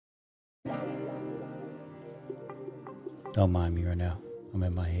Don't mind me right now. I'm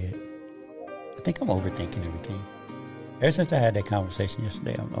in my head. I think I'm overthinking everything. Ever since I had that conversation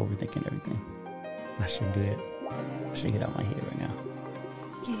yesterday, I'm overthinking everything. I shouldn't do that. I should get out of my head right now.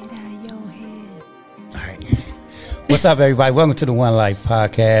 Get out of your head. All right. What's up, everybody? Welcome to the One Life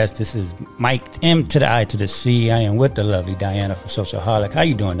Podcast. This is Mike, M to the I to the C. I am with the lovely Diana from Socialholic. How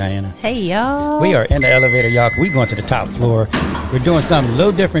you doing, Diana? Hey, y'all. We are in the elevator, y'all. We going to the top floor. We're doing something a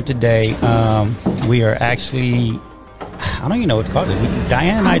little different today. We are actually, I don't even know what to call it.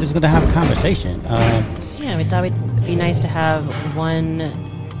 Diana and I are just going to have a conversation. Yeah, we thought it'd be nice to have one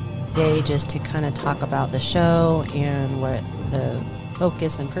day just to kind of talk about the show and what the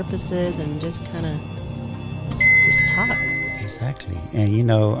focus and purpose is, and just kind of just talk. Exactly. And, you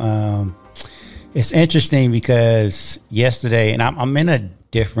know, it's interesting because yesterday, and I'm in a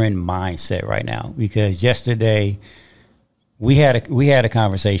different mindset right now, because yesterday we had a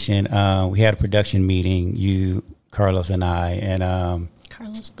conversation. We had a production meeting, you, Carlos, and I, and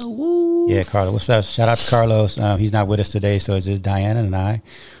Carlos the Woo. yeah, Carlos. What's up? Shout out to Carlos. He's not with us today, so it's just Diana and I.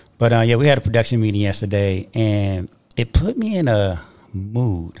 But yeah, we had a production meeting yesterday, and it put me in a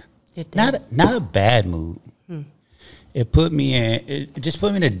mood. It did. Not a bad mood. It put me in. It just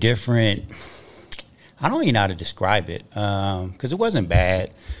put me in a different. I don't even know how to describe it, because it wasn't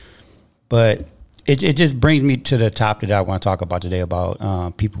bad, but it just brings me to the top that I want to talk about today,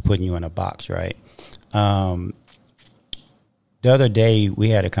 about people putting you in a box, right? The other day we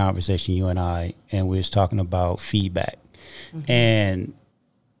had a conversation, you and I, and we was talking about feedback, and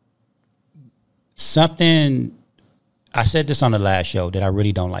something. I said this on the last show that I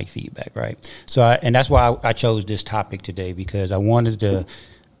really don't like feedback, right? So, and that's why I chose this topic today, because I wanted to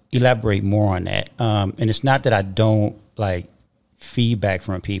elaborate more on that. And it's not that I don't like feedback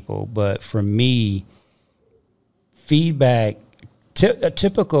from people, but for me, feedback,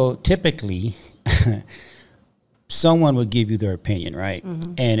 typically, someone would give you their opinion, right?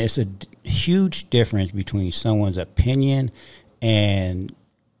 And it's a huge difference between someone's opinion and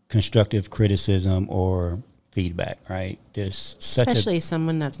constructive criticism or feedback, right? There's such especially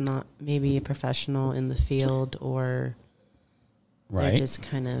someone that's not maybe a professional in the field, or they're just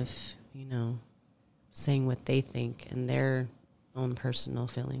kind of, you know, saying what they think and their own personal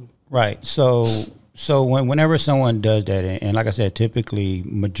feeling. Right. So whenever someone does that, and like I said, typically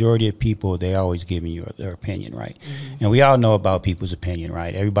majority of people, they always giving you their opinion, right? And we all know about people's opinion,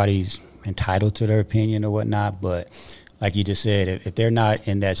 right? Everybody's entitled to their opinion or whatnot, but like you just said, if they're not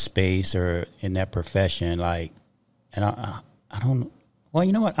in that space or in that profession, like, and I don't. Well,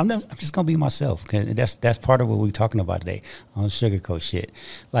 you know what? I'm just gonna be myself, because that's part of what we're talking about today. I don't sugarcoat shit.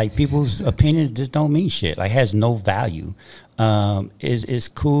 Like, people's opinions just don't mean shit. Like, has no value. It's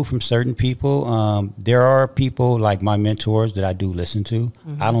cool from certain people. There are people like my mentors that I do listen to.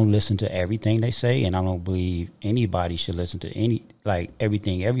 I don't listen to everything they say, and I don't believe anybody should listen to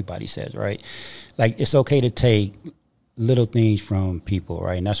everything everybody says. Right? Like, it's okay to take little things from people,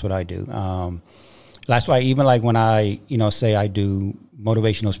 right? And that's what I do. That's why even like when I, say I do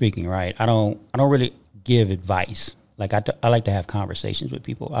motivational speaking, right? I don't really give advice. Like, I like to have conversations with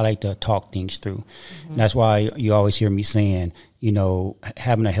people. I like to talk things through. And that's why you always hear me saying,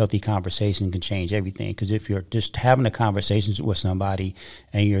 having a healthy conversation can change everything. Because if you're just having a conversation with somebody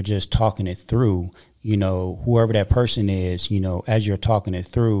and you're just talking it through, whoever that person is, as you're talking it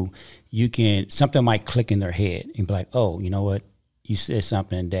through, something might click in their head and be like, oh, you know what? You said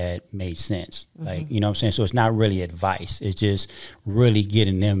something that made sense. Like, you know what I'm saying? So it's not really advice. It's just really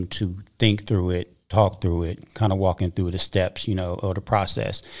getting them to think through it, talk through it, kind of walking through the steps, or the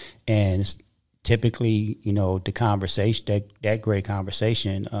process. And it's typically, the conversation, that great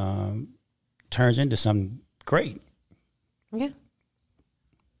conversation turns into something great. Yeah.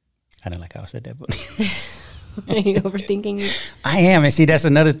 I don't like how I said that, but Are you overthinking? I am. And see, that's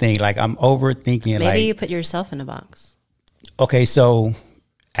another thing. Like, I'm overthinking. Maybe you put yourself in a box. Okay, so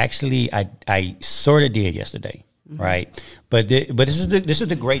actually, I sort of did yesterday, right? But this is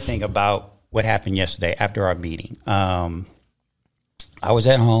the great thing about what happened yesterday after our meeting. I was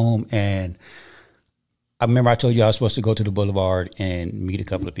at home, and I remember I told you I was supposed to go to the Boulevard and meet a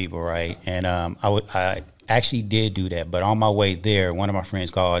couple of people, right? And I actually did do that, but on my way there, one of my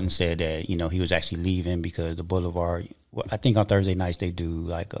friends called and said that he was actually leaving because the Boulevard. Well, I think on Thursday nights they do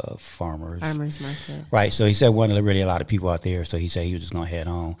like a farmers market, right? So he said wasn't really a lot of people out there, so he said he was just gonna head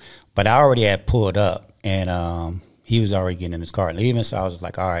home. But I already had pulled up, and he was already getting in his car leaving. So I was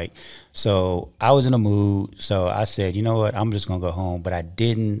like, all right. So I was in a mood, so I said, you know what, I'm just gonna go home. But I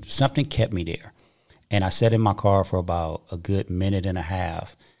didn't. Something kept me there, and I sat in my car for about a good minute and a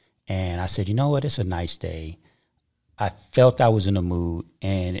half, and I said, you know what, it's a nice day. I felt I was in a mood,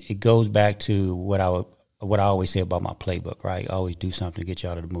 and it goes back to what what I always say about my playbook, right? I always do something to get you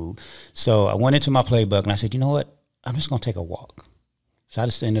out of the mood. So I went into my playbook and I said, you know what? I'm just going to take a walk. So I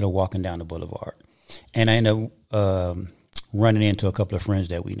just ended up walking down the boulevard. And I ended up running into a couple of friends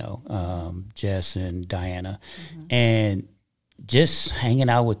that we know, Jess and Diana, and just hanging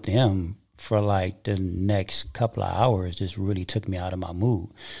out with them for like the next couple of hours just really took me out of my mood.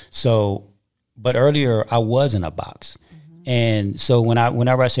 So, but earlier I was in a box. And so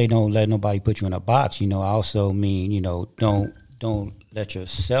whenever I say don't let nobody put you in a box, you know, I also mean, you know, don't let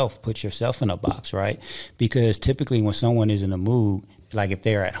yourself put yourself in a box, right? Because typically when someone is in a mood, like if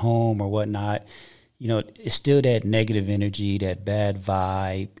they're at home or whatnot, you know, it's still that negative energy, that bad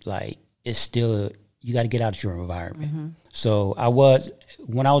vibe. Like it's still, you got to get out of your environment. So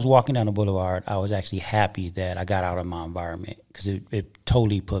when I was walking down the boulevard, I was actually happy that I got out of my environment because it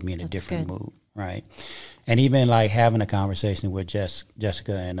totally put me in a different mood, right? And even like having a conversation with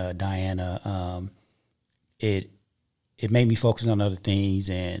Jessica and Diana, it made me focus on other things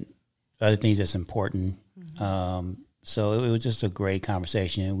that's important. So it was just a great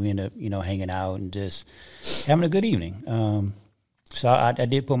conversation. We ended up, you know, hanging out and just having a good evening. So I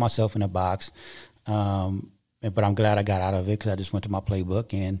did put myself in a box, but I'm glad I got out of it because I just went to my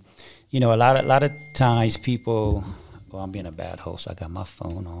playbook. And, you know, a lot of times people, well, I'm being a bad host. I got my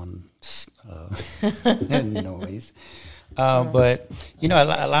phone on noise. But, you know,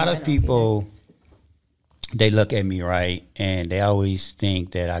 a lot of people, they look at me, right, and they always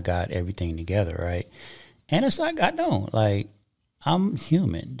think that I got everything together, right? And it's like, I don't. Like, I'm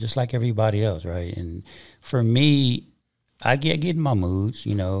human, just like everybody else, right? And for me, I get in my moods,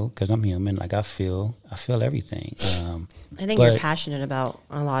 you know, because I'm human. Like, I feel everything. I think you're passionate about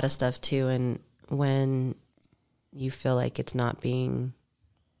a lot of stuff, too. And when you feel like it's not being,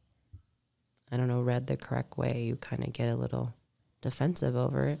 I don't know, read the correct way, you kind of get a little defensive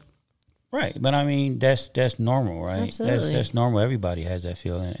over it. Right, but I mean that's normal, right? Absolutely. That's normal. Everybody has that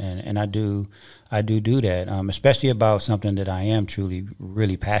feeling, and I do that, especially about something that I am truly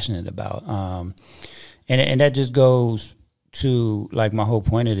really passionate about, and that just goes to like my whole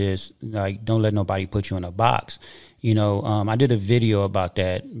point of this, like don't let nobody put you in a box. You know, I did a video about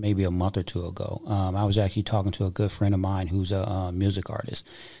that maybe a month or two ago. I was actually talking to a good friend of mine who's a music artist,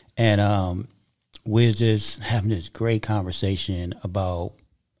 and we was just having this great conversation about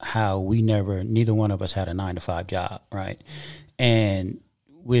how neither one of us had a 9-to-5 job, right? And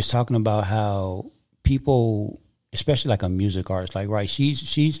we was talking about how people, especially like a music artist, like, right,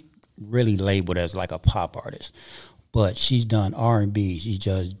 she's really labeled as like a pop artist, but she's done R&B, she's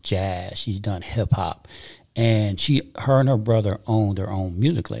does jazz, she's done hip hop, and her and her brother own their own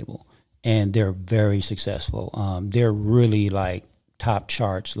music label, and they're very successful. They're really like top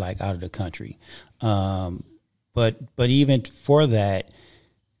charts, like out of the country. But even for that,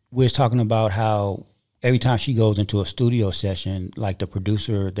 we was talking about how every time she goes into a studio session, like the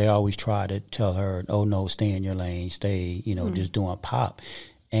producer, they always try to tell her, oh, no, stay in your lane, stay, you know, just doing pop.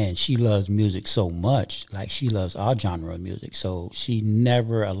 And she loves music so much, like she loves all genre of music. So she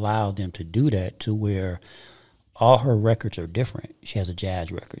never allowed them to do that to where all her records are different. She has a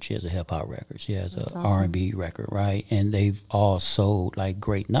jazz record, she has a hip hop record, she has a awesome R&B record, right? And they've all sold like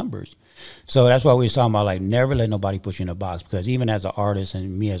great numbers. So that's why we was talking about like never let nobody put you in a box, because even as an artist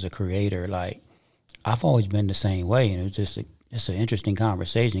and me as a creator, like I've always been the same way, and it's an interesting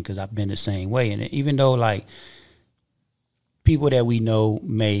conversation because I've been the same way. And even though like people that we know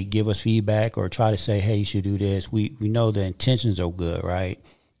may give us feedback or try to say, hey, you should do this, we know the intentions are good, right?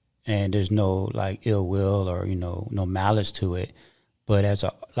 And there's no like ill will or, you know, no malice to it. But as an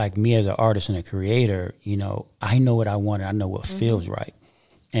artist and a creator, you know, I know what I want and I know what feels right.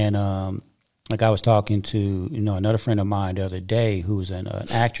 And like I was talking to, you know, another friend of mine the other day who's an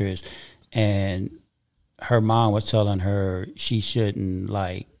actress, and her mom was telling her she shouldn't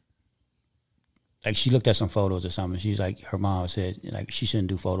like she looked at some photos or something. She's like, her mom said like she shouldn't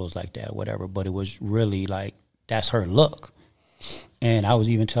do photos like that or whatever. But it was really like that's her look. And I was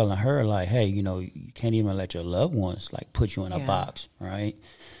even telling her like, hey, you know, you can't even let your loved ones like put you in a box, right?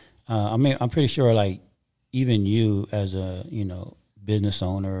 I mean, I'm pretty sure like even you as a, you know, business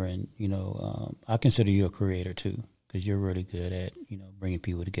owner and, you know, I consider you a creator too, because you're really good at, you know, bringing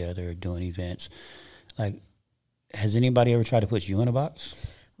people together, doing events. Like, has anybody ever tried to put you in a box?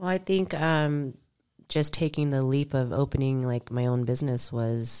 Well, I think just taking the leap of opening like my own business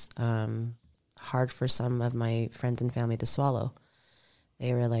was hard for some of my friends and family to swallow.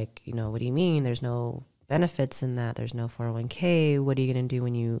 They were like, you know, what do you mean? There's no benefits in that. There's no 401k. What are you going to do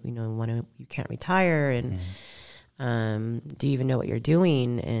when you can't retire? And do you even know what you're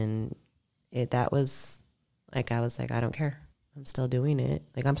doing? And that was like, I was like, I don't care. I'm still doing it.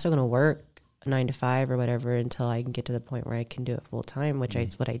 Like, I'm still going to work a 9 to 5 or whatever until I can get to the point where I can do it full time, which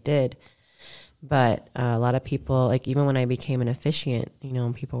is what I did. But a lot of people, like even when I became an officiant, you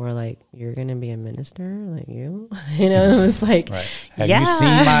know, people were like, "You're gonna be a minister, like you?" You know, it was like, Have you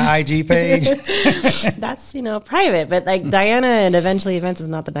seen my IG page? That's, you know, private. But like Diana and Eventually Events is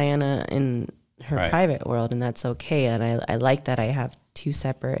not the Diana in her private world, and that's okay. And I like that I have two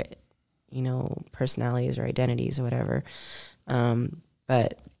separate, you know, personalities or identities or whatever.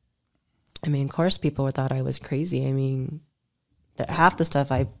 But I mean, of course, people thought I was crazy. I mean, half the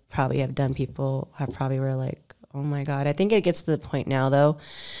stuff I probably have done, people have probably were like, "Oh my God." I think it gets to the point now, though,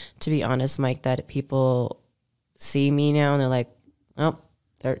 to be honest, Mike, that people see me now and they're like, "Oh,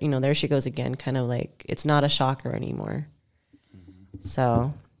 there, you know, there she goes again." Kind of like it's not a shocker anymore.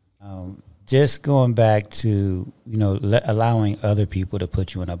 So, just going back to, you know, allowing other people to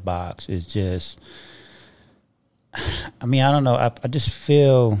put you in a box is just, I mean, I don't know. I just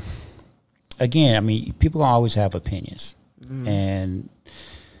feel, again, I mean, people always have opinions. And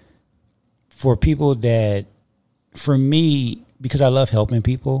for people that, for me, because I love helping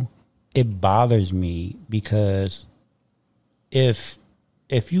people, it bothers me because if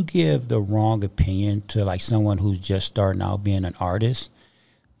you give the wrong opinion to like someone who's just starting out being an artist,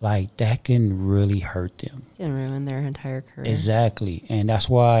 like that can really hurt them. It can ruin their entire career. Exactly. And that's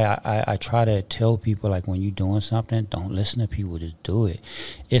why I try to tell people, like, when you're doing something, don't listen to people, just do it.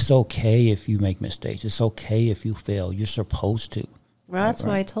 It's okay if you make mistakes. It's okay if you fail. You're supposed to. Well, that's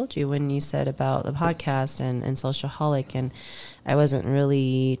why I told you when you said about the podcast and Socialholic, and I wasn't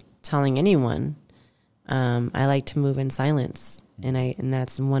really telling anyone. I like to move in silence, and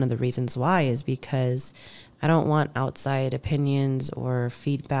that's one of the reasons why, is because I don't want outside opinions or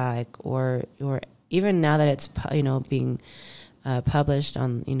feedback or even now that it's, you know, being published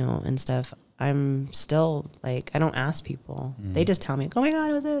on, you know, and stuff. I'm still like, I don't ask people. They just tell me, "Oh my God,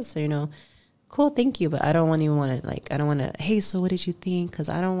 it was this." So, you know, cool, thank you. But I don't even want to, like, I don't want to, "Hey, so what did you think?" Because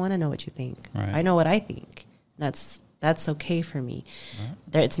I don't want to know what you think. Right. I know what I think. That's okay for me.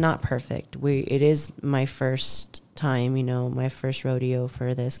 Right. It's not perfect. It is my first time, you know, my first rodeo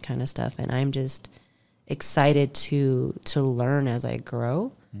for this kind of stuff. And I'm just excited to learn as I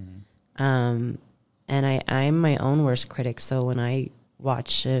grow. And I'm my own worst critic. So when I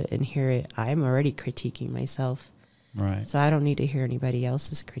watch it and hear it, I'm already critiquing myself. Right. So I don't need to hear anybody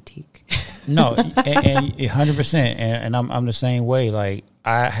else's critique. No, and 100%. And I'm the same way. Like,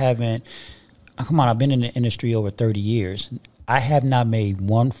 I've been in the industry over 30 years. I have not made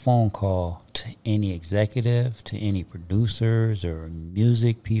one phone call to any executive, to any producers or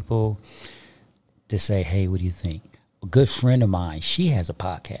music people to say, "Hey, what do you think?" A good friend of mine, she has a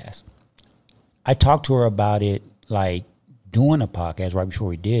podcast. I talked to her about it, like doing a podcast right before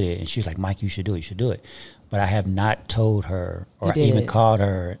we did it, and she's like, "Mike, you should do it. You should do it." But I have not told her or even called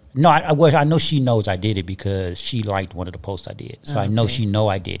her. No, I know she knows I did it because she liked one of the posts I did. So I know she know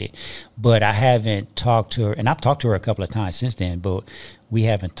I did it. But I haven't talked to her, and I've talked to her a couple of times since then, but we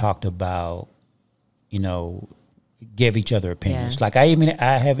haven't talked about, you know, give each other opinions. Yeah. Like I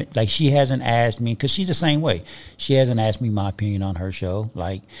haven't, like she hasn't asked me, because she's the same way. She hasn't asked me my opinion on her show,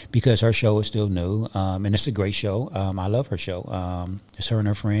 like, because her show is still new, and it's a great show. I love her show. It's her and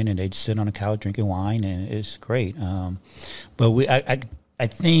her friend, and they just sit on the couch drinking wine, and it's great. But I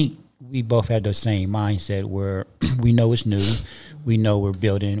think we both had the same mindset where we know it's new, we know we're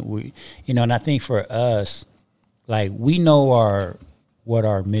building, and I think for us, like, we know what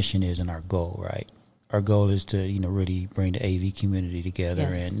our mission is and our goal, right? Our goal is to, you know, really bring the AV community together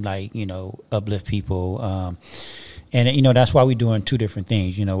and, like, you know, uplift people. And, you know, that's why we're doing two different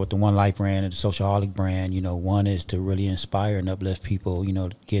things, you know, with the One Life brand and the Socialholic brand. You know, one is to really inspire and uplift people, you know,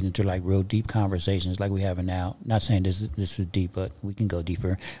 get into like real deep conversations like we have now. Not saying this is deep, but we can go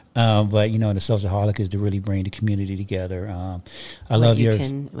deeper. But, you know, the Socialholic is to really bring the community together. I love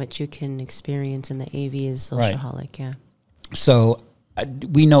what you can experience in the AV is Socialholic, right. Yeah. So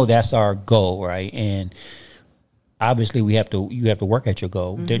we know that's our goal, right? And obviously you have to work at your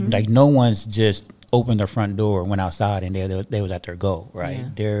goal. Like, no one's just opened their front door and went outside and they was at their goal, right? Yeah.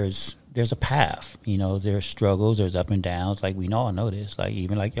 There's a path, you know, there's struggles, there's up and downs. Like, we all know this, like,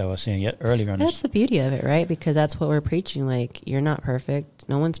 even like I was saying earlier on that's the beauty of it, right? Because that's what we're preaching. Like, you're not perfect,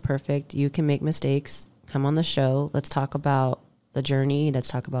 no one's perfect, you can make mistakes. Come on the show, let's talk about the journey, let's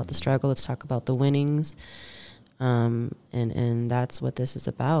talk about the struggle, let's talk about the winnings. And that's what this is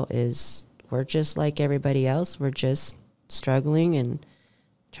about, is we're just like everybody else. We're just struggling and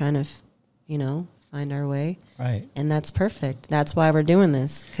trying to, you know, find our way. Right. And that's perfect. That's why we're doing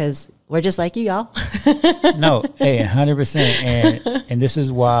this, because we're just like you, y'all. No, hey, 100%. And this is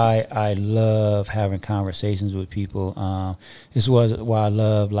why I love having conversations with people. This was why I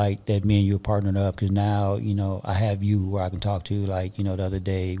love, like, that me and you are partnered up, because now, you know, I have you where I can talk to. Like, you know, the other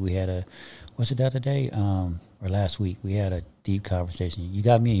day we had what's it the other day? Or last week we had a deep conversation. You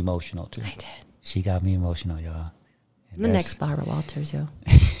got me emotional too. I did. She got me emotional, y'all. The next Barbara Walters, yo.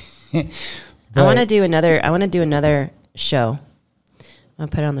 But I want to do another show. I'm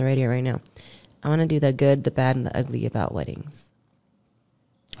gonna put it on the radio right now. I want to do the good, the bad, and the ugly about weddings.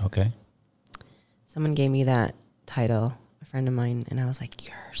 Okay. Someone gave me that title, a friend of mine, and I was like,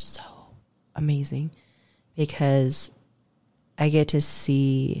 "You're so amazing," because I get to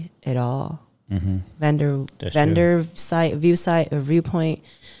see it all. Mm-hmm. Vendor side, viewpoint,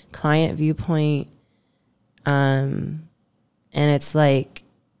 client viewpoint, and it's like,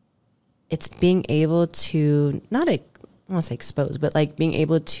 it's being able to I don't want to say expose, but like being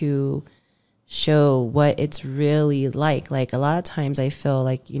able to show what it's really like. Like, a lot of times I feel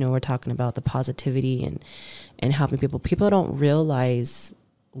like, you know, we're talking about the positivity and helping people. People don't realize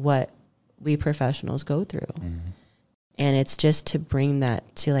what we professionals go through. Mm-hmm. And it's just to bring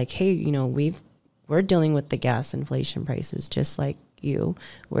that to, like, hey, you know, we're dealing with the gas inflation prices just like you.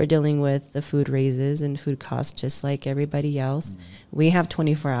 We're dealing with the food raises and food costs just like everybody else. Mm-hmm. We have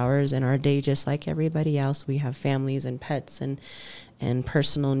 24 hours in our day just like everybody else. We have families and pets and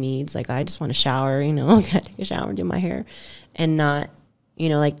personal needs. Like, I just want to shower, you know, take a shower and do my hair, and not, you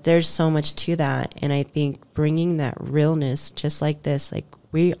know, like, there's so much to that. And I think bringing that realness, just like this, like,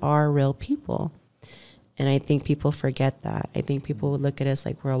 we are real people. And I think people forget that. I think people would look at us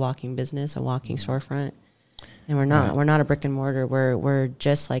like we're a walking business, a walking storefront. And we're not. Right. We're not a brick and mortar. We're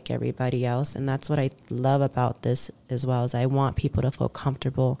just like everybody else. And that's what I love about this as well, is I want people to feel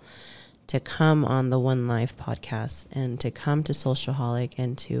comfortable to come on the One Life podcast and to come to Socialholic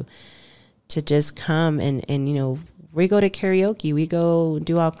and to just come and, you know, we go to karaoke. We go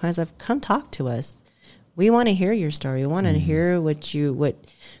do all kinds of, come talk to us. We want to hear your story. We want to hear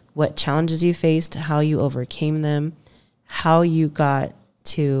what challenges you faced, how you overcame them, how you got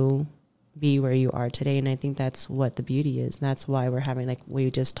to be where you are today. And I think that's what the beauty is. And that's why we're having, like,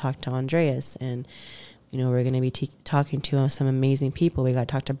 we just talked to Andreas, and, you know, we're going to be talking to some amazing people. We got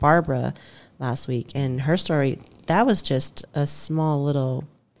to talk to Barbara last week, and her story, that was just a small little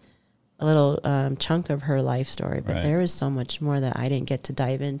chunk of her life story. But there is so much more that I didn't get to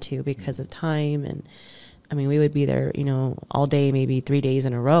dive into because of time. And I mean, we would be there, you know, all day, maybe 3 days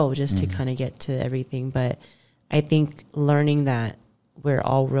in a row, just to kind of get to everything. But I think learning that we're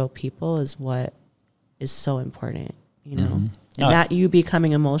all real people is what is so important, you know. And that you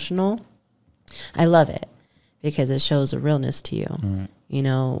becoming emotional, I love it, because it shows a realness to you. You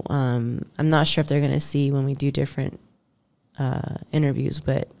know, I'm not sure if they're going to see when we do different interviews,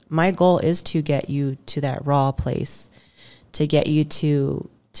 but my goal is to get you to that raw place, to get you to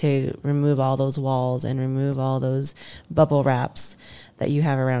remove all those walls and remove all those bubble wraps that you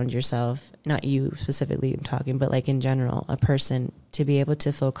have around yourself. Not you specifically I'm talking, but like in general, a person to be able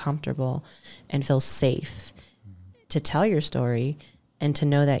to feel comfortable and feel safe to tell your story, and to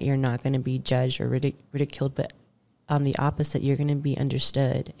know that you're not going to be judged or ridiculed, but on the opposite, you're going to be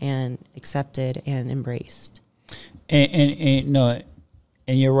understood and accepted and embraced. And no,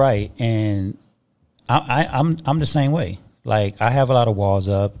 and you're right. And I'm the same way. Like, I have a lot of walls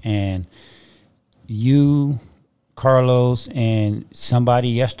up, and you, Carlos, and somebody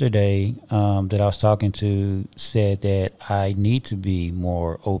yesterday that I was talking to said that I need to be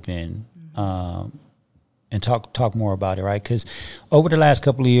more open and talk more about it, right? Because over the last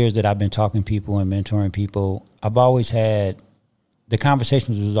couple of years that I've been talking to people and mentoring people, I've always had, the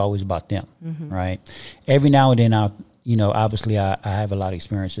conversations was always about them, right? Every now and then you know, obviously I have a lot of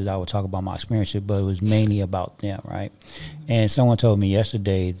experiences. I would talk about my experiences, but it was mainly about them, right? And someone told me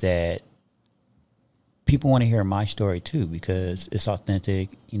yesterday that people want to hear my story too, because it's authentic,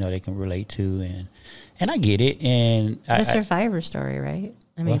 you know, they can relate to, and I get it. And it's a survivor story, right?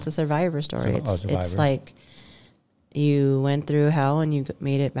 I mean, it's a survivor story. It's like you went through hell and you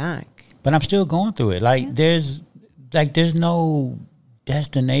made it back. But I'm still going through it. Like, there's no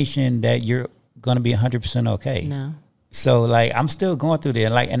destination that you're going to be 100% okay. No. So, like, I'm still going through there.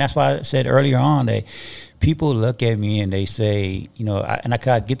 Like, and that's why I said earlier on that people look at me and they say, you know, and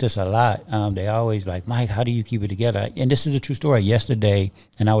I get this a lot. They always like, Mike, how do you keep it together? And this is a true story. Yesterday,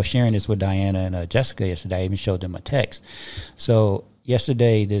 and I was sharing this with Diana and Jessica yesterday. I even showed them a text. So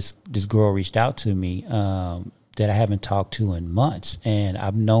yesterday, this girl reached out to me, that I haven't talked to in months, and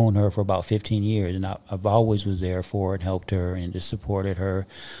I've known her for about 15 years, and I've always was there for her and helped her and just supported her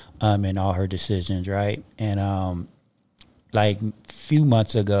in all her decisions, right? And like a few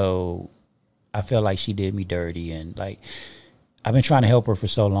months ago, I felt like she did me dirty, and like I've been trying to help her for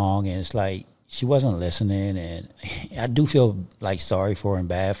so long, and it's like she wasn't listening, and I do feel like sorry for her and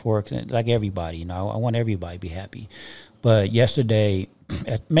bad for her, 'cause like everybody, you know, I want everybody to be happy. But yesterday,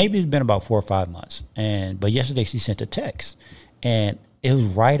 maybe it's been about 4 or 5 months, but yesterday she sent a text, and it was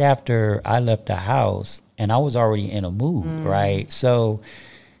right after I left the house, and I was already in a mood, right? So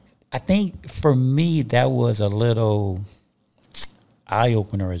I think for me that was a little eye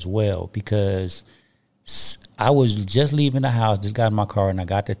opener as well, because I was just leaving the house, just got in my car, and I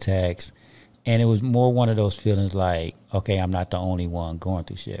got the text, and it was more one of those feelings like, okay, I'm not the only one going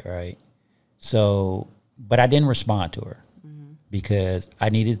through shit, right? So, but I didn't respond to her because I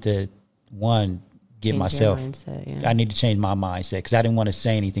needed to, one, get myself, mindset, yeah. I need to change my mindset, because I didn't want to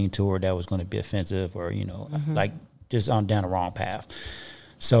say anything to her that was going to be offensive or, you know, like just on down the wrong path.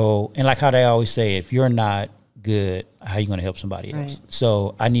 So, and like how they always say, if you're not good, how are you going to help somebody else? Right.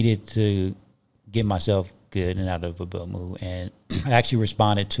 So I needed to get myself good and out of a bad mood, and I actually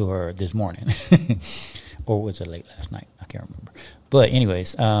responded to her this morning, or was it late last night? I can't remember. But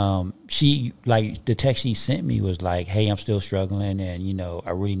anyways, she, like, the text she sent me was like, hey, I'm still struggling, and, you know,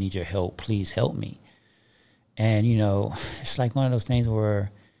 I really need your help. Please help me. And, you know, it's like one of those things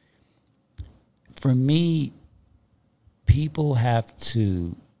where, for me, people have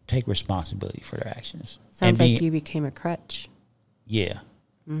to take responsibility for their actions. Sounds like you became a crutch. Yeah.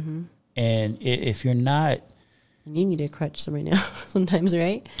 Mm-hmm. And if you're not, and you need a crutch right now sometimes,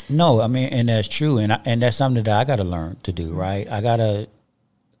 right? No, I mean, and that's true, and that's something that I got to learn to do, right? I gotta,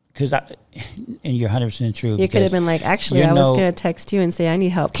 and you're 100% true. You could have been like, actually, I was gonna text you and say, I need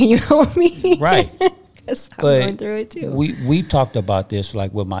help. Can you help me? Right. Because I'm going through it too. We've talked about this,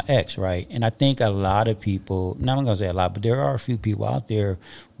 like with my ex, right? And I think a lot of people, not I'm gonna say a lot, but there are a few people out there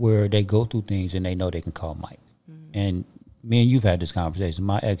where they go through things and they know they can call Mike. And me and you've had this conversation.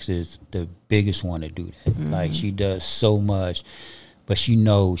 My ex is the biggest one to do that. Like, she does so much, but she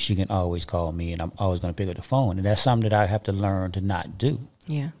knows she can always call me, and I'm always going to pick up the phone. And that's something that I have to learn to not do.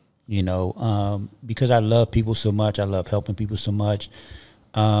 Yeah. You know, because I love people so much. I love helping people so much.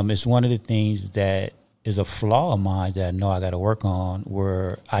 It's one of the things that is a flaw of mine that I know I got to work on,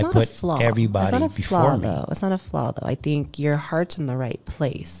 where I put everybody before me. It's not a flaw, though. I think your heart's in the right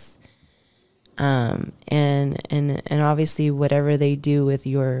place. And obviously whatever they do with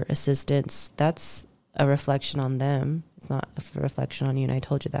your assistance, that's a reflection on them. It's not a reflection on you, and I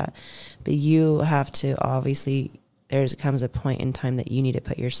told you that. But you have to, obviously, comes a point in time that you need to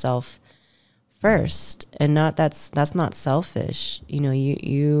put yourself first, and that's not selfish. You know,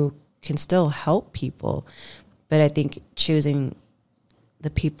 you can still help people, but I think choosing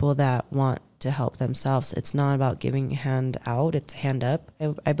the people that want to help themselves, it's not about giving hand out, it's hand up,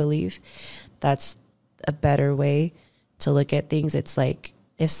 I believe. That's a better way to look at things. It's like,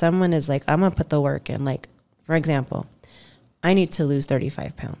 if someone is like, I'm going to put the work in, like, for example, I need to lose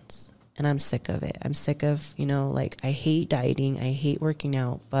 35 pounds and I'm sick of it. I'm sick of, you know, like, I hate dieting. I hate working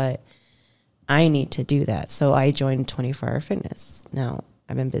out, but I need to do that. So I joined 24-Hour Fitness. Now,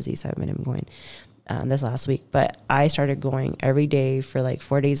 I've been busy, so I haven't been going this last week, but I started going every day for like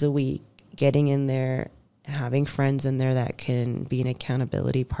 4 days a week, getting in there, having friends in there that can be an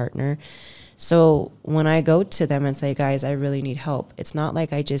accountability partner. So when I go to them and say, guys, I really need help, it's not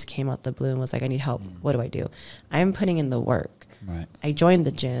like I just came out the blue and was like, I need help. What do? I'm putting in the work. Right. I joined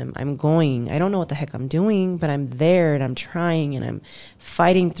the gym. I'm going. I don't know what the heck I'm doing, but I'm there and I'm trying and I'm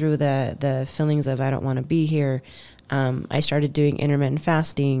fighting through the feelings of I don't want to be here. I started doing intermittent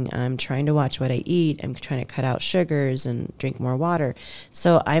fasting. I'm trying to watch what I eat. I'm trying to cut out sugars and drink more water.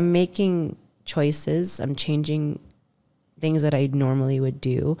 So I'm making choices. I'm changing things that I normally would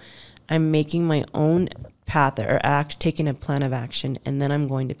do. I'm making my own path or taking a plan of action, and then I'm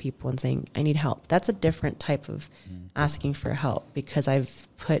going to people and saying, I need help. That's a different type of asking for help, because I've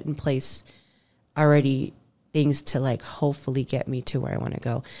put in place already things to, like, hopefully get me to where I want to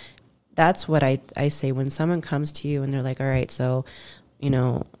go. That's what I say when someone comes to you and they're like, all right, so, you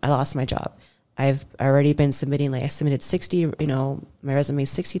know, I lost my job. I've already been submitting, like, I submitted 60, you know, my resume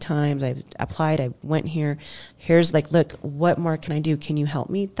 60 times. I've applied. I went here. Here's, like, look, what more can I do? Can you help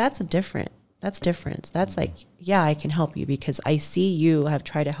me? That's different. That's like, yeah, I can help you because I see you have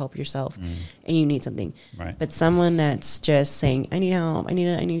tried to help yourself and you need something. Right. But someone that's just saying, I need help. I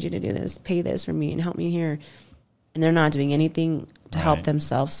need you to do this, pay this for me and help me here. And they're not doing anything to help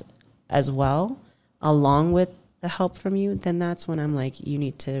themselves as well, along with the help from you, then that's when I'm like, you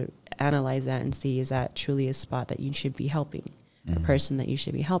need to analyze that and see, is that truly a spot that you should be helping, a person that you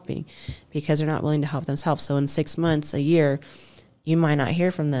should be helping, because they're not willing to help themselves. So in 6 months, a year, you might not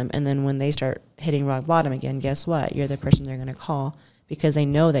hear from them. And then when they start hitting rock bottom again, guess what? You're the person they're going to call, because they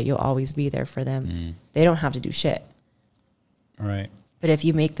know that you'll always be there for them. They don't have to do shit. Right. But if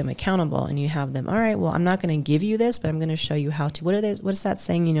you make them accountable and you have them, all right, well, I'm not going to give you this, but I'm going to show you how to. What is that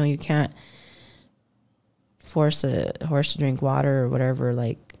saying? You know, you can't force a horse to drink water or whatever,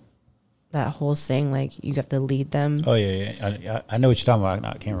 like that whole saying, like you have to lead them. Oh, yeah. I know what you're talking about.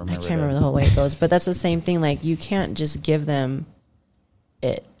 I can't remember. I can't remember the whole way it goes, but that's the same thing. Like you can't just give them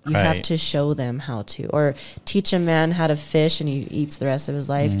it. You have to show them how to, or teach a man how to fish and he eats the rest of his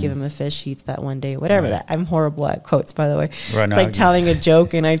life. Give him a fish, he eats that one day, whatever that. I'm horrible at quotes, by the way. Right, it's like telling a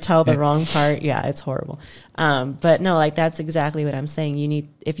joke and I tell the wrong part. Yeah, it's horrible. But no, like that's exactly what I'm saying. You need,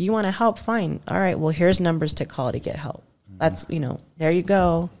 if you want to help, fine. All right, well, here's numbers to call to get help. That's, you know, there you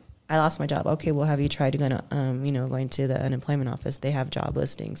go. I lost my job. Okay, well, have you tried to go to, going to the unemployment office? They have job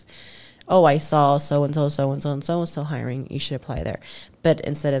listings. Oh, I saw so-and-so, so-and-so, and so-and-so hiring. You should apply there. But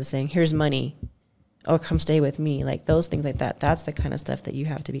instead of saying, here's money, or come stay with me, like those things like that, that's the kind of stuff that you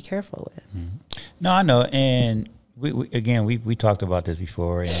have to be careful with. No, I know. And we talked about this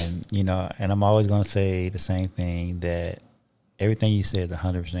before, and, you know, and I'm always going to say the same thing, that everything you said is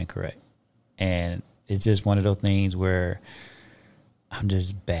 100% correct. And it's just one of those things where I'm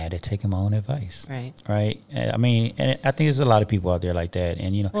just bad at taking my own advice. Right. I mean, and I think there's a lot of people out there like that.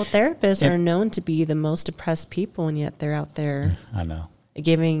 And, you know, well, therapists are known to be the most depressed people, and yet they're out there. I know.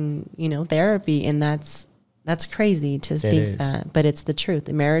 Giving, you know, therapy. And that's crazy to think that, but it's the truth.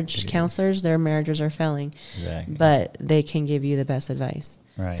 The marriage counselors, their marriages are failing, but they can give you the best advice.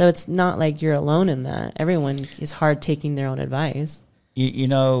 Right. So it's not like you're alone in that. Everyone is hard taking their own advice. You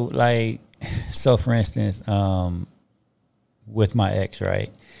know, like, so for instance, with my ex, right?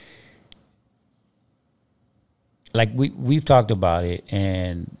 Like we've talked about it,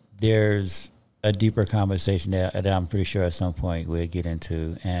 and there's a deeper conversation that I'm pretty sure at some point we'll get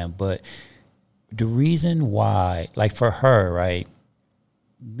into. But the reason why, like for her, right?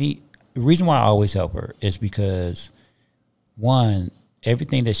 The reason why I always help her is because, one,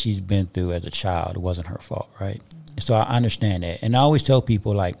 everything that she's been through as a child wasn't her fault, right? So I understand that, and I always tell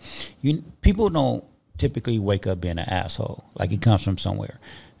people, like, people don't typically wake up being an asshole. Like, it comes from somewhere.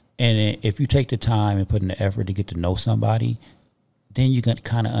 And if you take the time and put in the effort to get to know somebody, then you can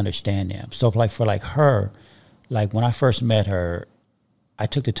kind of understand them. So for her, like when I first met her, I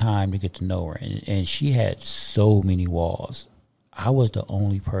took the time to get to know her, and she had so many walls. I was the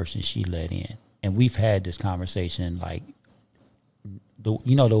only person she let in. And we've had this conversation, like,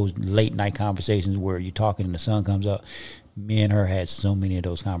 those late night conversations where you're talking and the sun comes up. Me and her had so many of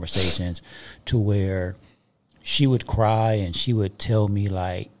those conversations to where she would cry and she would tell me,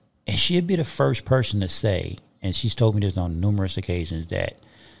 like, and she'd be the first person to say, and she's told me this on numerous occasions, that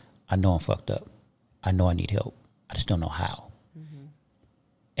I know I'm fucked up. I know I need help. I just don't know how.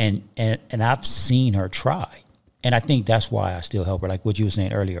 And I've seen her try. And I think that's why I still help her. Like what you were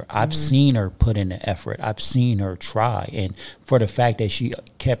saying earlier, I've seen her put in the effort. I've seen her try. And for the fact that she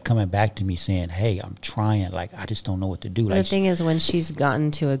kept coming back to me saying, hey, I'm trying. Like, I just don't know what to do. Like, the thing is, when she's gotten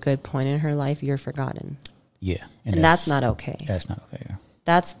to a good point in her life, you're forgotten. Yeah. And that's not okay. That's not okay.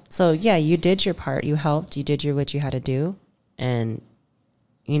 So, yeah, you did your part. You helped. You did what you had to do. And,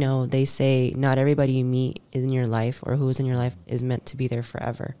 you know, they say not everybody you meet in your life or who is in your life is meant to be there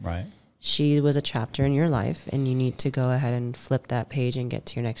forever. Right. She was a chapter in your life, and you need to go ahead and flip that page and get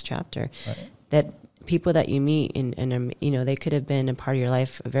to your next chapter. Right. That people that you meet, and you know, they could have been a part of your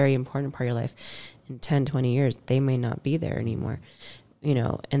life, a very important part of your life. In 10, 20 years, they may not be there anymore. You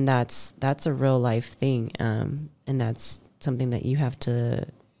know, and that's a real life thing, and that's something that you have to,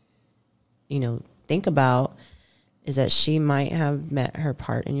 you know, think about. Is that she might have met her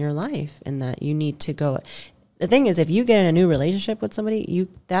part in your life, and that you need to go. The thing is, if you get in a new relationship with somebody,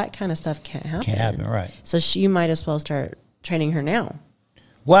 that kind of stuff can't happen. Can't happen, right? So you might as well start training her now.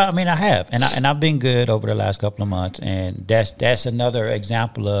 Well, I mean, I have, and I've been good over the last couple of months, and that's another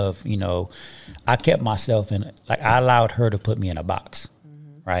example of, you know, I kept myself in, like, I allowed her to put me in a box,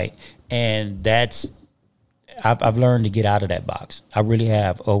 right? And I've learned to get out of that box. I really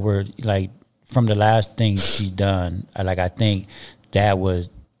have, over, like, from the last thing she's done. Like, I think that was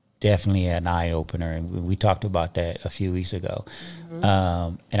definitely an eye-opener, and we talked about that a few weeks ago.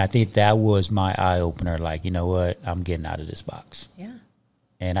 And I think that was my eye-opener, like, you know what, I'm getting out of this box. Yeah.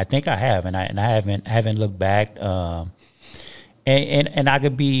 And I think I have, and I haven't looked back. And I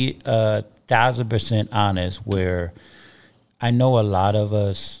could be 1,000% honest, where I know a lot of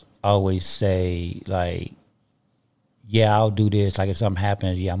us always say, like, yeah, I'll do this. Like if something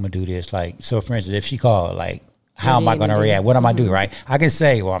happens, yeah, I'm gonna do this. Like, so for instance, if she called, like, how am I going to react? What am I doing, right? I can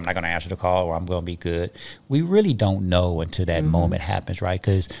say, well, I'm not going to answer the call, or I'm going to be good. We really don't know until that moment happens, right?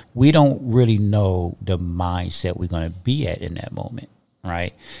 Because we don't really know the mindset we're going to be at in that moment,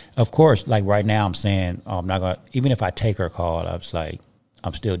 right? Of course, like right now I'm saying, oh, I'm not going to, even if I take her call, I was like,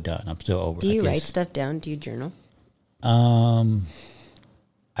 I'm still done. I'm still over. Do you write stuff down? Do you journal?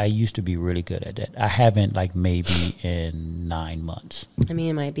 I used to be really good at that. I haven't, like, maybe in 9 months. I mean,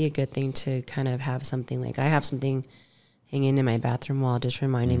 it might be a good thing to kind of have something, like I have something hanging in my bathroom wall just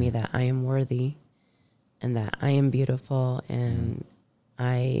reminding me that I am worthy and that I am beautiful and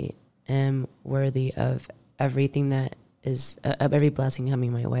I am worthy of everything that is, of every blessing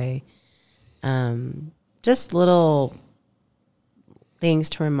coming my way. Just little things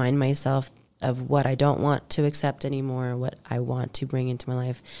to remind myself of what I don't want to accept anymore, what I want to bring into my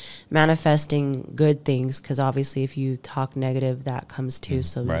life. Manifesting good things, because obviously if you talk negative, that comes too.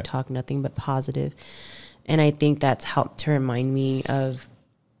 So you talk nothing but positive. And I think that's helped to remind me of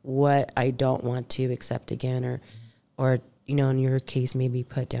what I don't want to accept again, or you know, in your case, maybe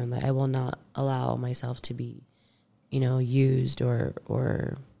put down that I will not allow myself to be, you know, used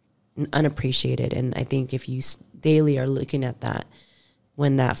or unappreciated. And I think if you daily are looking at that,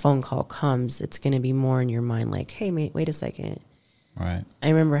 when that phone call comes, it's going to be more in your mind like, hey, mate, wait a second. Right. I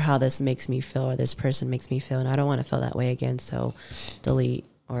remember how this makes me feel, or this person makes me feel, and I don't want to feel that way again. So delete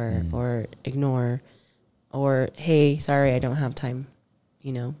or ignore, or, hey, sorry, I don't have time,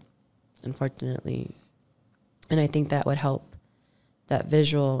 you know, unfortunately. And I think that would help, that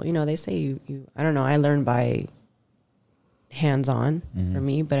visual, you know, they say you I don't know, I learned by hands-on for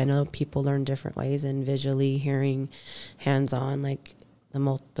me, but I know people learn different ways, and visually, hearing, hands-on, like, the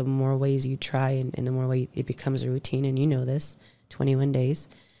more ways you try and the more way it becomes a routine, and you know this, 21 days.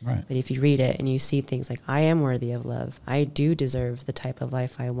 Right. But if you read it and you see things like, I am worthy of love, I do deserve the type of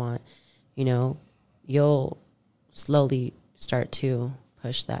life I want, you know, you'll slowly start to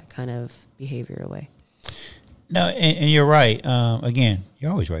push that kind of behavior away. No, and you're right. Again,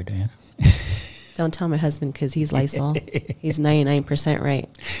 you're always right, Diana. Don't tell my husband, because he's Lysol. He's 99% right.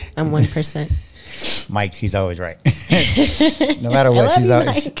 I'm 1%. Mike, she's always right. No matter what,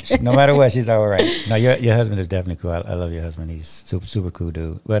 no matter what, she's always right. No, your husband is definitely cool. I love your husband. He's super cool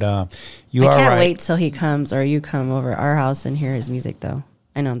dude. But I can't wait till he comes, or you come over our house and hear his music, though.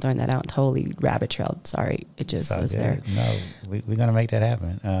 I know I'm throwing that out, totally rabbit trailed. Sorry, it just was there. No, we're gonna make that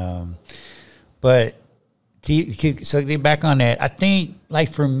happen. But so get back on that. I think, like,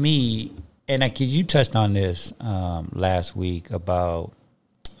 for me, and because you touched on this last week about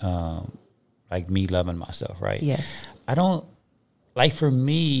like me loving myself, right? Yes. I don't, like, for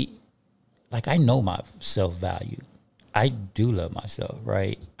me, like, I know my self-value. I do love myself,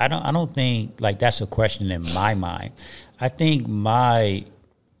 right? I don't think, like, that's a question in my mind. I think I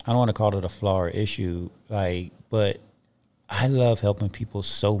don't want to call it a flaw or issue, like, but I love helping people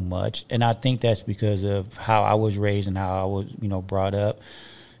so much. And I think that's because of how I was raised and how I was, you know, brought up,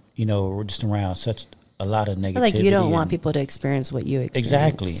 you know, just around such a lot of negativity. Like, you don't want people to experience what you experienced.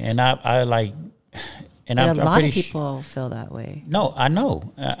 Exactly. And I like, and a lot of people feel that way. No, I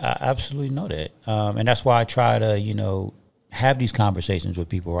know. I absolutely know that. And that's why I try to, you know, have these conversations with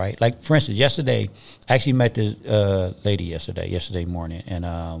people, right? Like, for instance, yesterday, I actually met this lady yesterday morning,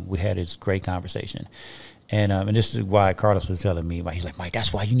 and we had this great conversation. And this is why Carlos was telling me, he's like, Mike,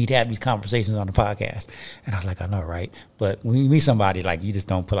 that's why you need to have these conversations on the podcast. And I was like, I know, right? But when you meet somebody, like, you just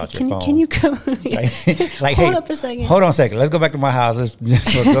don't pull out your phone. Can you come? like, hold up a second. Hold on a second. Let's go back to my house.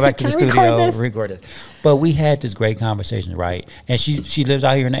 Let's go back to the studio, record this. But we had this great conversation, right? And she lives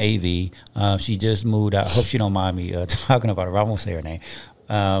out here in the AV. She just moved out. I hope she don't mind me talking about her. I won't say her name.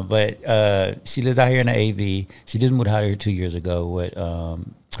 But she lives out here in the AV. She just moved out here 2 years ago with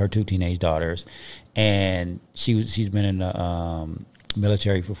her 2 teenage daughters. And she's been in the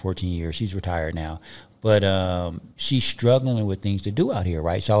military for 14 years. She's retired now. But she's struggling with things to do out here,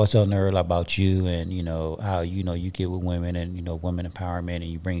 right? So I was telling her about you and, you know, how, you know, you get with women and, you know, women empowerment, and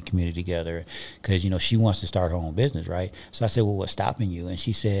you bring a community together because, you know, she wants to start her own business, right? So I said, well, what's stopping you? And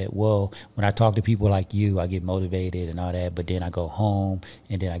she said, well, when I talk to people like you, I get motivated and all that, but then I go home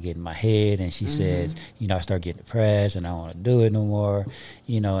and then I get in my head. And she says, you know, I start getting depressed and I don't want to do it no more,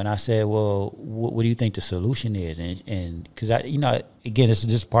 you know. And I said, well, what do you think the solution is? And because I, you know, again, this is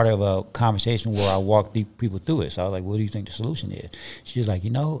just part of a conversation where I walk people through it. So I was like, what do you think the solution is? She was like,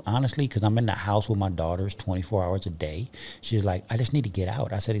 you know, honestly, because I'm in the house with my daughters 24 hours a day. She was like, I just need to get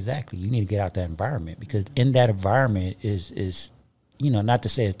out. I said, exactly. You need to get out that environment, because in that environment is, you know, not to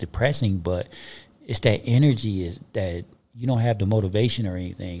say it's depressing, but it's that energy that you don't have the motivation or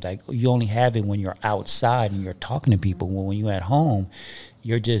anything. Like, you only have it when you're outside and you're talking to people. When you're at home,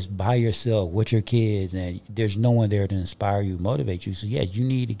 you're just by yourself with your kids, and there's no one there to inspire you, motivate you. So yes, you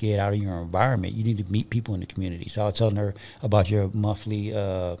need to get out of your environment. You need to meet people in the community. So I was telling her about your monthly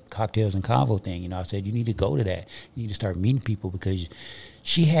cocktails and convo thing. You know, I said, you need to go to that. You need to start meeting people, because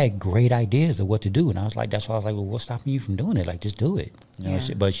she had great ideas of what to do. And I was like, that's why I was like, well, what's stopping you from doing it? Like, just do it. You know,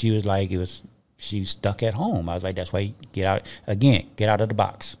 but she was like, she's stuck at home. I was like, that's why you get out of the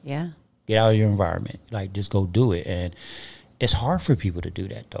box. Yeah. Get out of your environment. Like, just go do it. And it's hard for people to do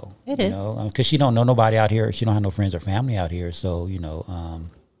that, though. It is. Because she don't know nobody out here. She don't have no friends or family out here. So, you know. And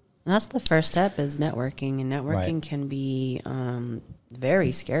that's the first step, is networking. And networking can be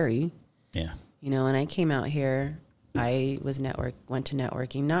very scary. Yeah. You know, when I came out here, I went to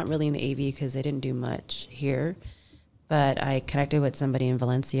networking, not really in the AV because they didn't do much here. But I connected with somebody in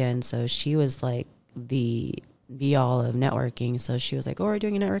Valencia, and so she was like the be-all of networking. So she was like, oh, we're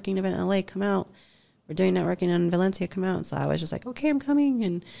doing a networking event in LA, come out. We're doing networking in Valencia, come out. So I was just like, okay, I'm coming,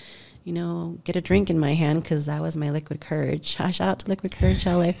 and, you know, get a drink in my hand, because that was my Liquid Courage. Shout out to Liquid Courage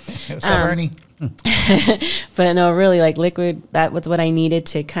LA. What's up, Ernie? But no, really, like, Liquid, that was what I needed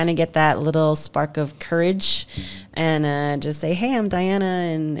to kind of get that little spark of courage, and just say, hey, I'm Diana.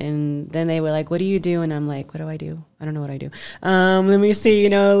 And then they were like, what do you do? And I'm like, what do I do? I don't know what I do. Let me see, you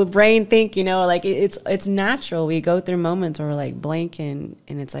know, brain think, you know, like, it's natural. We go through moments where we're like blank, and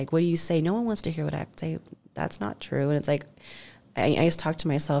it's like, what do you say? No one wants to hear what I have to say. That's not true. And it's like, I used to talk to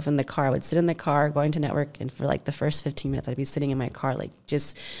myself in the car. I would sit in the car going to network, and for like the first 15 minutes, I'd be sitting in my car, like,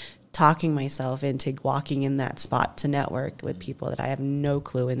 just talking myself into walking in that spot to network with people that I have no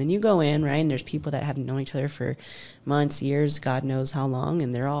clue. And then you go in, right, and there's people that have known each other for months, years, God knows how long,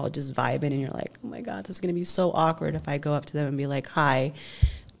 and they're all just vibing, and you're like, oh my God, this is going to be so awkward if I go up to them and be like, hi.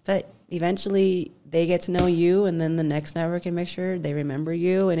 But eventually they get to know you, and then the next networking mixer, they remember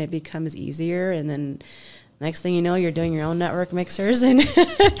you, and it becomes easier. And then next thing you know, you're doing your own network mixers. And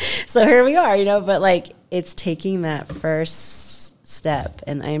so here we are, you know, but like, it's taking that first step.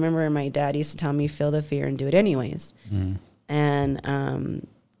 And I remember my dad used to tell me, feel the fear and do it anyways. And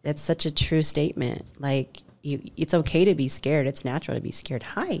it's such a true statement. Like, it's okay to be scared. It's natural to be scared.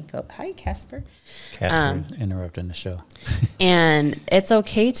 Hi, Casper. Casper interrupting the show. And it's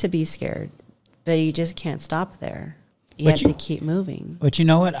okay to be scared, but you just can't stop there. You have to keep moving. But you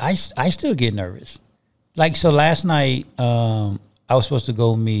know what? I still get nervous. Like, so last night, I was supposed to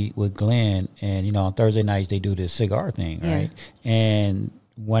go meet with Glenn, and, you know, on Thursday nights they do this cigar thing, right? And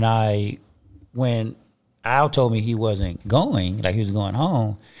when Al told me he wasn't going, like he was going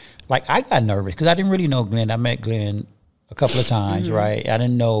home, like, I got nervous because I didn't really know Glenn. I met Glenn a couple of times, right? I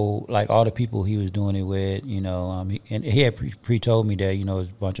didn't know, like, all the people he was doing it with, you know. And he had pre-told me that, you know,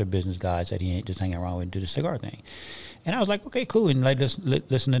 there's a bunch of business guys that he ain't just hanging around with and do the cigar thing. And I was like, okay, cool. And, like,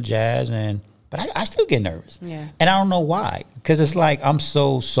 listen to jazz, but I still get nervous. Yeah. And I don't know why. Because it's like, I'm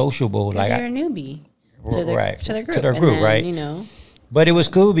so sociable. Like, you're a newbie to the group. To their group, then, right? You know. But it was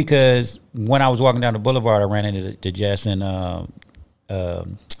cool because when I was walking down the boulevard, I ran into Jess and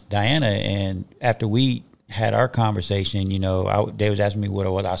Diana. And after we had our conversation, you know, they was asking me what I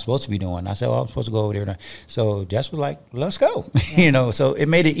was supposed to be doing. I said, well, I'm supposed to go over there. So Jess was like, let's go. Yeah. You know, so it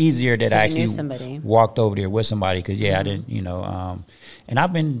made it easier that I actually walked over there with somebody because, I didn't, you know, and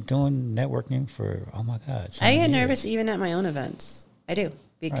I've been doing networking for, oh my God. I get nervous even at my own events. I do,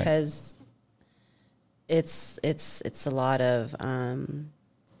 because it's a lot of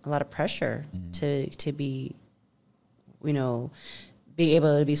pressure to be, you know, be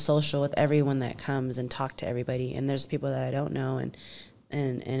able to be social with everyone that comes and talk to everybody. And there's people that I don't know, and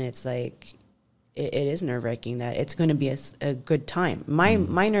it's like, it is nerve-wracking that it's going to be a good time. My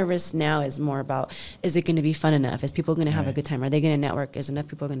nervous now is more about, is it going to be fun enough? Is people going to have a good time? Are they going to network? Is enough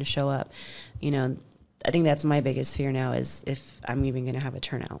people going to show up? You know, I think that's my biggest fear now, is if I'm even going to have a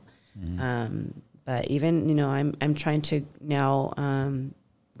turnout. But even, you know, I'm trying to now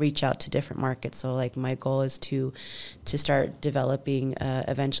reach out to different markets. So, like, my goal is to start developing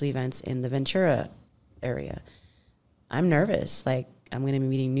eventually events in the Ventura area. I'm nervous. Like, I'm going to be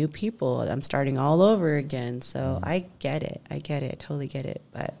meeting new people. I'm starting all over again. So I get it. I totally get it.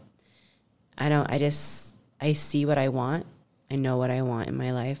 But I see what I want. I know what I want in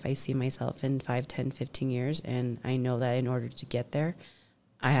my life. I see myself in 5, 10, 15 years. And I know that in order to get there,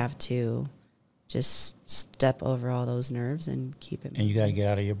 I have to just step over all those nerves and keep it moving. And you got to get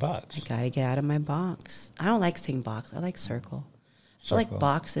out of your box. I got to get out of my box. I don't like saying box. I like circle. I feel like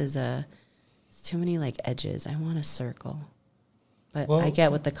box is it's too many, like, edges. I want a circle. But I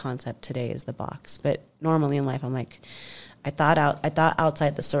get what the concept today is, the box. But normally in life, I'm like, I thought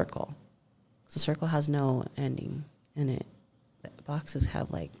outside the circle. The circle has no ending. and the boxes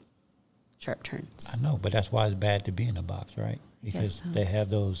have like sharp turns. I know, but that's why it's bad to be in a box, right? Because so. They have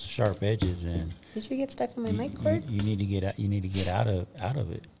those sharp edges, and did you get stuck on my mic cord? You need to get out. You need to get out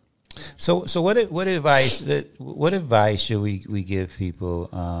of it. So what advice should we give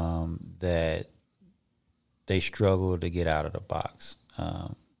people that they struggle to get out of the box?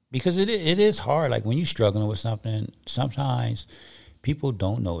 Because it is hard. Like when you're struggling with something, sometimes people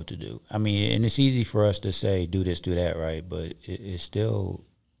don't know what to do. I mean, and it's easy for us to say, do this, do that, right? But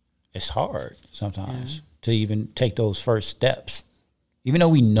it's hard sometimes to even take those first steps. Even though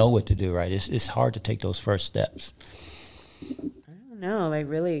we know what to do, right? It's hard to take those first steps. I don't know.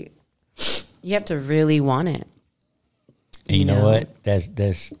 You have to really want it. And you know what?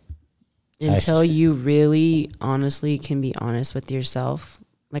 That's until you really honestly can be honest with yourself.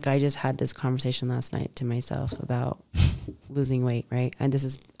 Like I just had this conversation last night to myself about losing weight, right? And this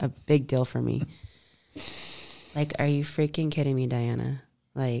is a big deal for me. Like, are you freaking kidding me, Diana?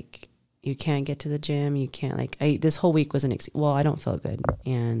 Like, you can't get to the gym. You can't, this whole week was I don't feel good.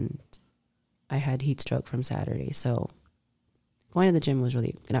 And I had heat stroke from Saturday. So going to the gym was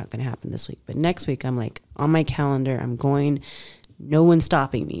really not going to happen this week. But next week, I'm like, on my calendar, I'm going, no one's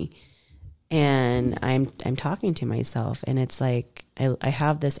stopping me. And I'm talking to myself. And it's like, I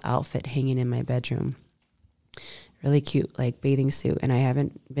have this outfit hanging in my bedroom. Really cute, like bathing suit. And I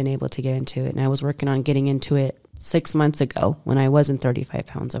haven't been able to get into it. And I was working on getting into it 6 months ago when I wasn't 35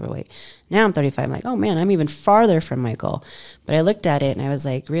 pounds overweight. Now I'm 35. I'm like, oh man, I'm even farther from my goal. But I looked at it and I was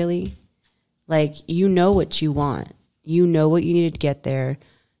like, really? Like, you know what you want. You know what you need to get there.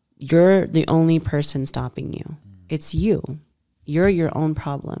 You're the only person stopping you. It's you. You're your own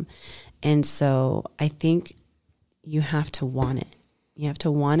problem. And so I think you have to want it. You have to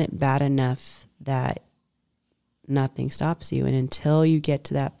want it bad enough that nothing stops you. And until you get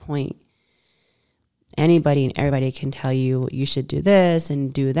to that point, anybody and everybody can tell you you should do this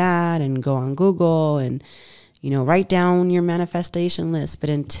and do that and go on Google and, write down your manifestation list. But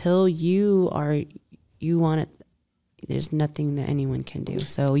until you want it, there's nothing that anyone can do.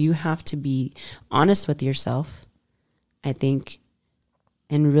 So you have to be honest with yourself, I think,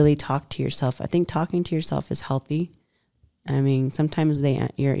 and really talk to yourself. I think talking to yourself is healthy. I mean, sometimes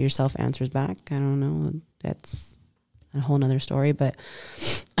yourself answers back. I don't know. That's a whole nother story. But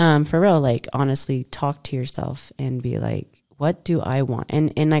for real, like, honestly, talk to yourself and be like, what do I want?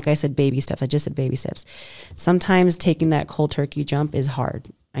 And like I said, baby steps. I just said baby steps. Sometimes taking that cold turkey jump is hard.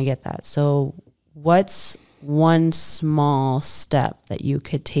 I get that. So what's one small step that you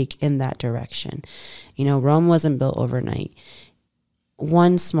could take in that direction? Rome wasn't built overnight.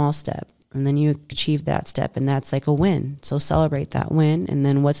 One small step, and then you achieve that step, and that's like a win. So celebrate that win. And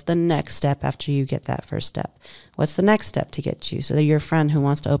then what's the next step after you get that first step? What's the next step to get you? So that your friend who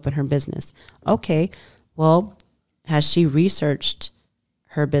wants to open her business. Okay, well, has she researched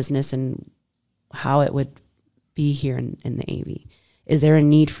her business and how it would be here in the AV? Is there a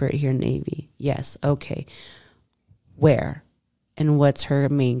need for it here in the AV? Yes. Okay. Where? And what's her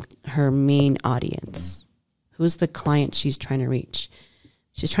main audience? Who's the client she's trying to reach?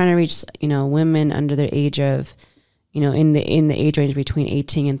 She's trying to reach, women under the age of, in the age range between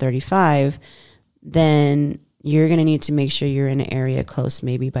 18 and 35, then you're going to need to make sure you're in an area close,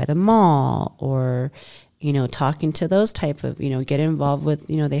 maybe by the mall, or, talking to those type of, get involved with,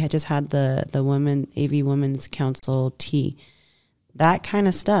 they had just had the AV Women's Council tea, that kind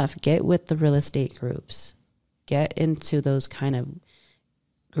of stuff. Get with the real estate groups, get into those kind of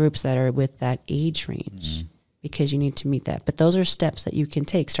groups that are with that age range. Because you need to meet that. But those are steps that you can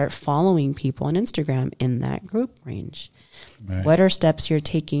take. Start following people on Instagram in that group range. Right. What are steps you're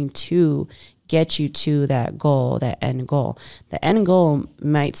taking to get you to that goal, that end goal? The end goal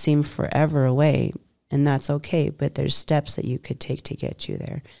might seem forever away, and that's okay, but there's steps that you could take to get you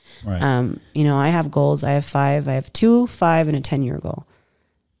there. Right. I have goals. I have 5. I have 2, 5, and a 10-year goal.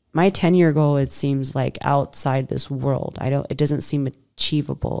 My 10-year goal, it seems like outside this world. It doesn't seem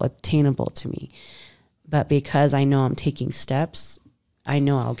achievable, attainable to me. But because I know I'm taking steps, I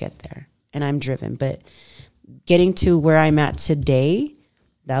know I'll get there, and I'm driven. But getting to where I'm at today,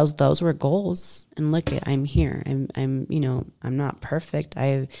 those were goals. And look, I'm here. I'm not perfect.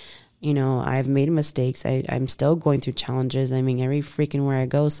 I've made mistakes. I'm still going through challenges. I mean, every freaking where I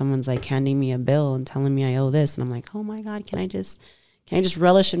go, someone's like handing me a bill and telling me I owe this, and I'm like, oh my God, can I just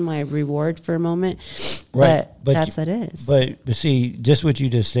relish in my reward for a moment? Right. But that's what it is. But see, just what you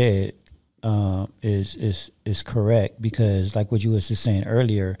just said. Is correct, because like what you was just saying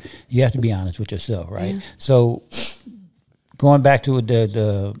earlier, you have to be honest with yourself, right? Yeah. So going back to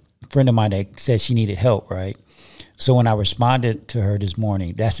the friend of mine that said she needed help, right? So when I responded to her this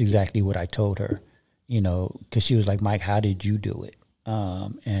morning, that's exactly what I told her. because she was like, Mike, how did you do it?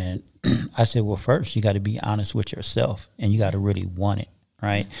 And I said, well, first you got to be honest with yourself, and you got to really want it,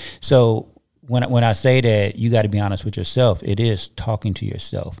 right? So when I say that you got to be honest with yourself, it is talking to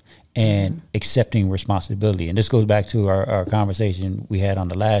yourself and accepting responsibility. And this goes back to our conversation we had on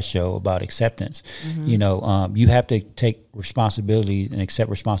the last show about acceptance. You have to take responsibility and accept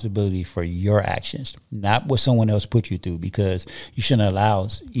responsibility for your actions, not what someone else put you through, because you shouldn't allow,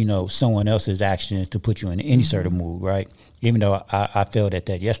 someone else's actions to put you in any sort of mood, right? Even though I failed at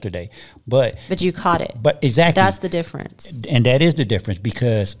that yesterday. But you caught it. But exactly. That's the difference. And that is the difference,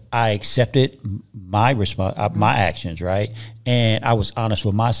 because I accepted my my actions, right? And I was honest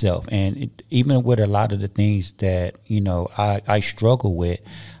with myself. And even with a lot of the things that, I struggle with,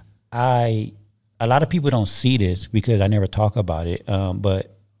 a lot of people don't see this because I never talk about it.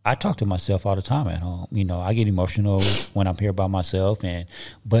 But I talk to myself all the time at home. I get emotional when I'm here by myself,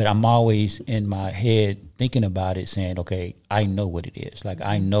 but I'm always in my head thinking about it, saying, okay, I know what it is. Like,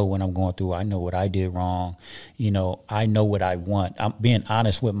 I know what I'm going through. I know what I did wrong. I know what I want. I'm being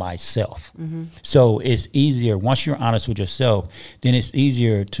honest with myself. So it's easier, once you're honest with yourself, then it's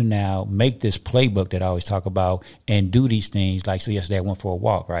easier to now make this playbook that I always talk about and do these things. Like, so yesterday I went for a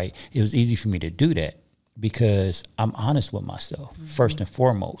walk, right? It was easy for me to do that, because I'm honest with myself first and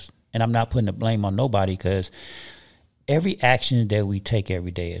foremost, and I'm not putting the blame on nobody, because every action that we take every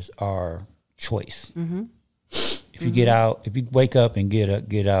day is our choice. If you wake up and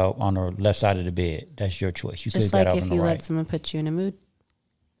get out on the left side of the bed, that's your choice. You just could like get out if on the you right. let someone put you in a mood.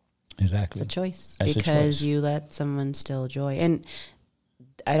 Exactly, it's a choice. That's because a choice. You let someone steal joy, and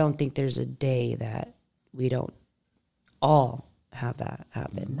I don't think there's a day that we don't all have that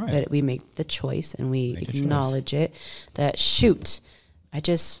happen, right. But we make the choice and we acknowledge it, that shoot, I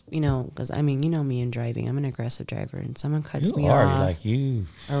just, because me and driving, I'm an aggressive driver, and someone cuts me off like you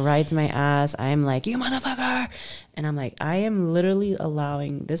or rides my ass, I'm like, you motherfucker, and I'm like, I am literally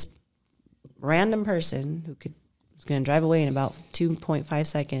allowing this random person who's going to drive away in about 2.5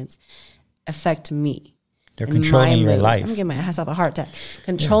 seconds affect me. They're controlling your life. I'm giving myself a heart attack.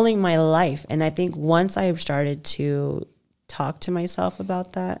 Controlling my life. And I think once I started to talk to myself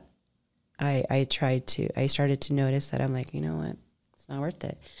about that, I started to notice that I'm like, you know what? It's not worth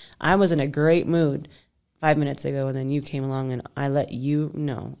it. I was in a great mood 5 minutes ago, and then you came along and I let you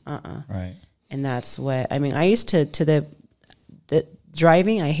know, Right. And that's what, I used to the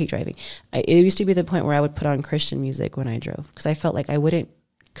driving, I hate driving. It used to be the point where I would put on Christian music when I drove, because I felt like I wouldn't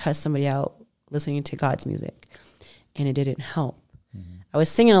cuss somebody out listening to God's music, and it didn't help. I was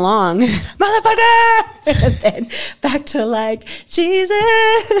singing along, motherfucker, and then back to like,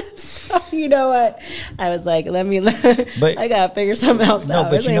 Jesus. So you know what? I was like, I gotta figure something else out.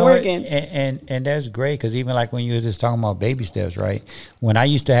 But it ain't working. And that's great, because even like when you was just talking about baby steps, right? When I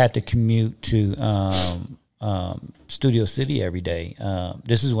used to have to commute to Studio City every day,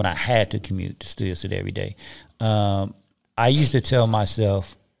 this is when I had to commute to Studio City every day. I used to tell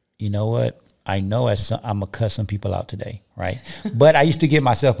myself, you know what? I know I'm going to cuss some people out today, right? But I used to give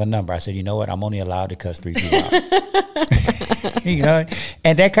myself a number. I said, you know what? I'm only allowed to cuss 3 people out.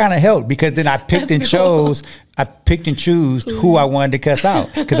 And that kind of helped, because then I picked and chose who I wanted to cuss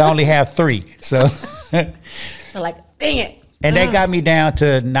out, because I only have 3. So like, dang it. And that got me down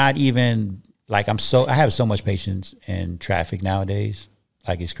to not even, like, I have so much patience in traffic nowadays.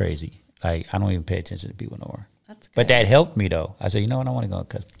 Like, it's crazy. Like, I don't even pay attention to people no more. That's good. But that helped me, though. I said, you know what? I want to go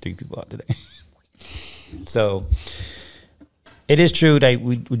cut 3 people out today. So it is true that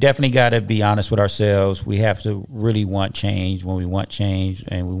we definitely got to be honest with ourselves. We have to really want change. When we want change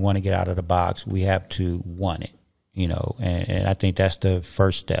and we want to get out of the box, we have to want it, and I think that's the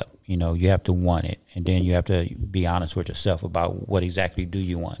first step. You have to want it, and then you have to be honest with yourself about what exactly do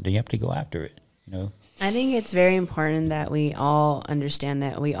you want. Then you have to go after it, I think it's very important that we all understand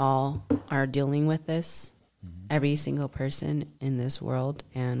that we all are dealing with this, every single person in this world,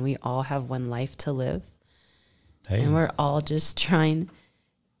 and we all have one life to live. Hey. And we're all just trying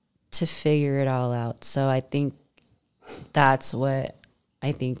to figure it all out. So I think that's what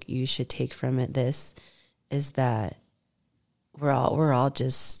I think you should take from it. This is that we're all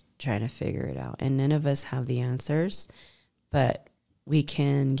just trying to figure it out, and none of us have the answers, but we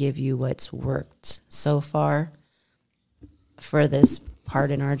can give you what's worked so far for this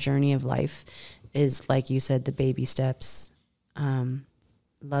part in our journey of life is, like you said, the baby steps,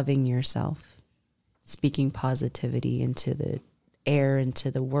 loving yourself, speaking positivity into the air,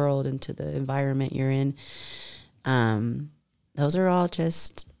 into the world, into the environment you're in. Those are all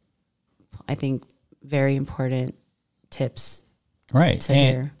just, I think, very important tips. Right. To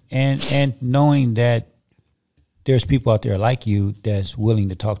hear. And knowing that there's people out there like you that's willing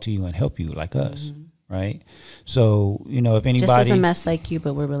to talk to you and help you, like us. right? So, you know, if anybody just as a mess like you,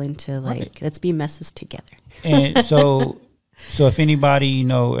 but we're willing to let's be messes together. And so if anybody, you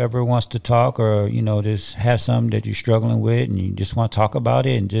know, ever wants to talk or, you know, just have something that you're struggling with and you just want to talk about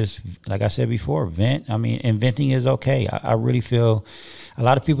it and just, like I said before, vent. I mean, and venting is okay. I really feel a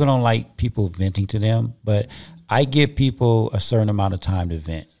lot of people don't like people venting to them, but I give people a certain amount of time to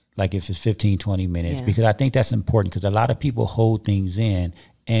vent. Like if it's 15, 20 minutes, because I think that's important because a lot of people hold things in.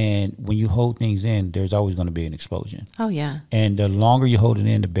 And when you hold things in, there's always going to be an explosion. Oh, yeah. And the longer you hold it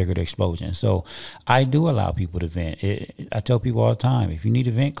in, the bigger the explosion. So I do allow people to vent. I tell people all the time, if you need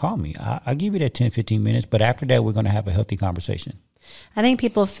to vent, call me. I'll give you that 10, 15 minutes. But after that, we're going to have a healthy conversation. I think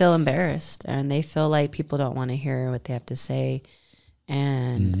people feel embarrassed and they feel like people don't want to hear what they have to say.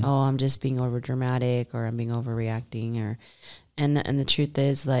 And, I'm just being over dramatic or I'm being overreacting. And the truth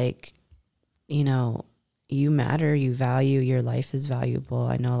is, like, you know, you matter, you value, your life is valuable.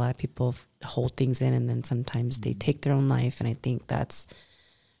 I know a lot of people hold things in and then sometimes they take their own life. And I think that's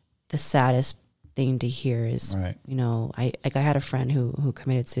the saddest thing to hear is, you know, I had a friend who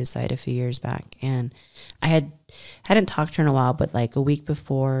committed suicide a few years back and I hadn't talked to her in a while, but like a week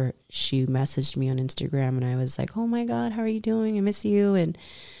before she messaged me on Instagram and I was like, oh my God, how are you doing? I miss you. And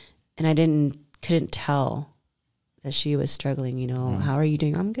I couldn't tell that she was struggling, you know, how are you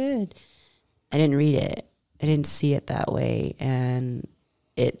doing? I'm good. I didn't read it. I didn't see it that way, and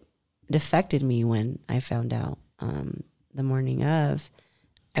it affected me when I found out the morning of.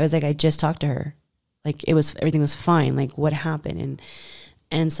 I was like, I just talked to her, like everything was fine. Like what happened?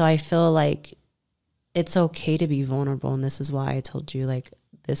 And so I feel like it's okay to be vulnerable, and this is why I told you like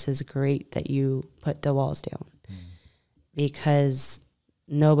this is great that you put the walls down because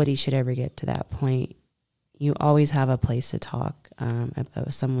nobody should ever get to that point. You always have a place to talk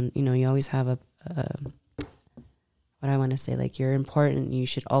about someone. You know, you always have what I want to say, like you're important. You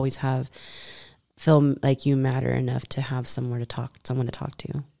should always feel like you matter enough to have someone to talk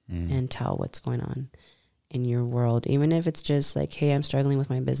to and tell what's going on in your world. Even if it's just like, hey, I'm struggling with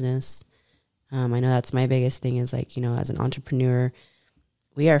my business. I know that's my biggest thing is like, you know, as an entrepreneur,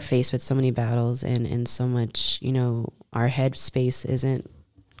 we are faced with so many battles and so much, you know, our head space isn't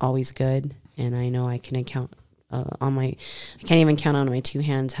always good. And I know I can count I can't even count on my two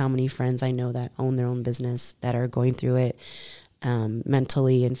hands how many friends I know that own their own business that are going through it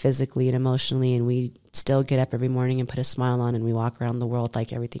mentally and physically and emotionally, and we still get up every morning and put a smile on and we walk around the world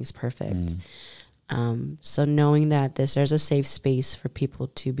like everything's perfect. So knowing that there's a safe space for people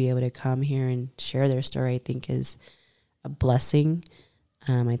to be able to come here and share their story, I think is a blessing.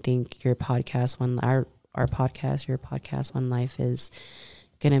 I think your podcast, our podcast, your podcast, One Life, is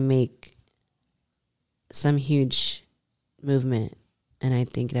going to make some huge movement, and I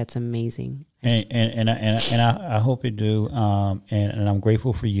think that's amazing. And I hope it do. And I'm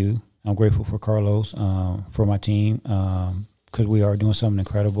grateful for you. I'm grateful for Carlos, for my team, because we are doing something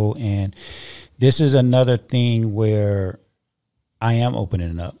incredible. And this is another thing where I am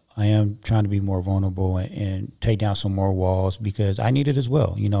opening up. I am trying to be more vulnerable and take down some more walls because I need it as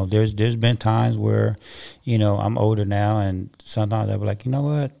well. You know, there's been times where, you know, I'm older now, and sometimes I'll be like, you know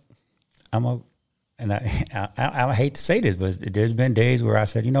what, and I hate to say this, but there's been days where I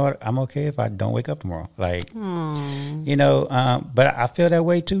said, you know what, I'm okay if I don't wake up tomorrow. Like, you know, but I feel that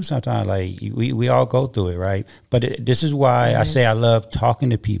way too sometimes. Like we all go through it, right? But this is why I say I love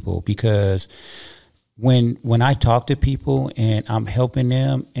talking to people, because when I talk to people and I'm helping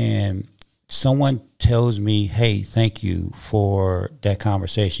them and someone tells me, hey, thank you for that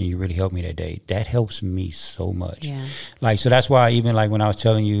conversation, you really helped me that day, that helps me so much. Like, so that's why even like when I was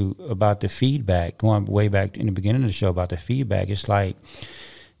telling you about the feedback, going way back in the beginning of the show about the feedback, it's like,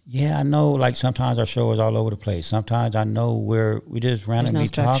 yeah, I know like sometimes our show is all over the place. Sometimes I know we're just randomly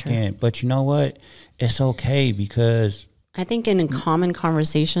talking, but you know what? It's okay, because I think in common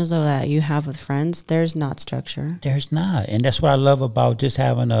conversations, though, that you have with friends, there's not structure. There's not. And that's what I love about just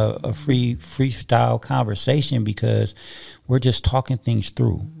having a freestyle conversation, because we're just talking things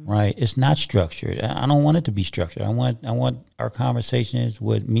through, right? It's not structured. I don't want it to be structured. I want our conversations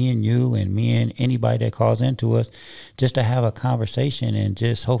with me and you and me and anybody that calls into us just to have a conversation, and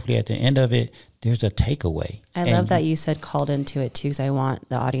just hopefully at the end of it, there's a takeaway. I love that you said called into it, too, because I want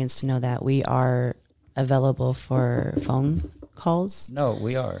the audience to know that we are available for phone calls. No,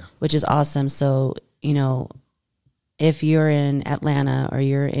 we are. Which is awesome. So, you know, if you're in Atlanta or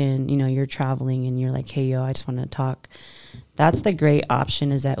you're in, you know, you're traveling and you're like, hey, yo, I just want to talk. That's the great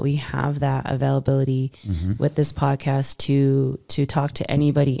option, is that we have that availability with this podcast to talk to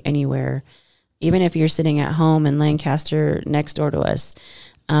anybody, anywhere. Even if you're sitting at home in Lancaster next door to us,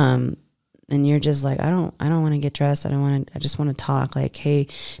 and you're just like, I don't want to get dressed. I just want to talk. Like, hey,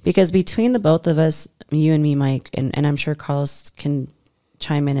 because between the both of us, you and me, Mike, and I'm sure Carlos can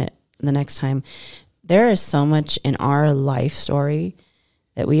chime in it the next time. There is so much in our life story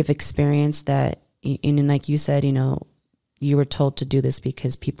that we have experienced that, and like you said, you know, you were told to do this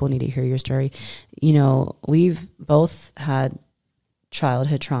because people need to hear your story. You know, we've both had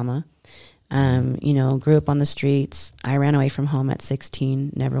childhood trauma. You know, grew up on the streets. I ran away from home at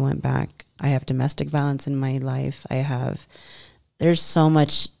 16, never went back. I have domestic violence in my life. There's so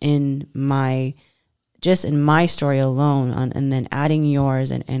much in my story alone, and then adding yours,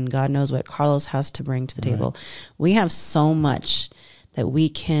 and God knows what Carlos has to bring to the table. We have so much that we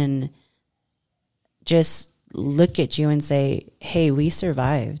can just look at you and say, hey, we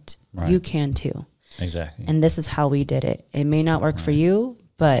survived. Right. You can too. Exactly. And this is how we did it. It may not work for you,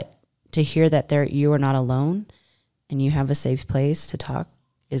 but to hear that you are not alone and you have a safe place to talk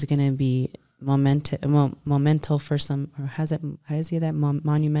is going to be monumental for some, or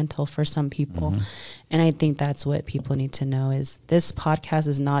monumental for some people. Mm-hmm. And I think that's what people need to know is this podcast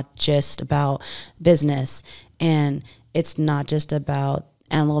is not just about business, and it's not just about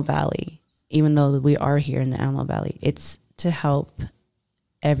Antelope Valley, even though we are here in the Antelope Valley. It's to help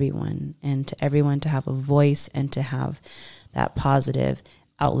everyone, and to everyone to have a voice and to have that positive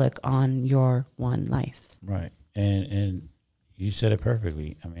outlook on your one life. Right. And you said it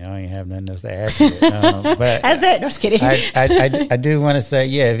perfectly. I mean, I don't even have nothing else to add to it. But that's it. No, just kidding. I do want to say,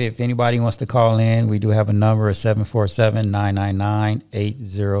 yeah, if anybody wants to call in, we do have a number of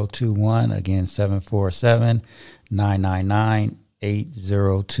 747-999-8021. Again,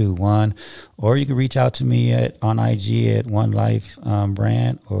 747-999-8021. Or you can reach out to me on IG at One Life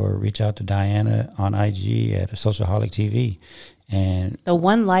Brand, or reach out to Diana on IG at Socialholic TV. And the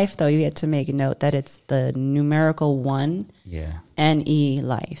One Life, though, you get to make a note that it's the numerical 1, N-E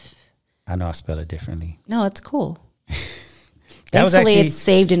life. I know I spell it differently. No, it's cool. Thankfully, it's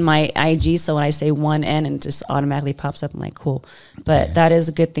saved in my IG, so when I say 1N and it just automatically pops up, I'm like, cool. But that is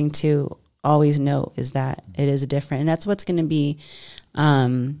a good thing to always note, is that it is a different. And that's what's going to be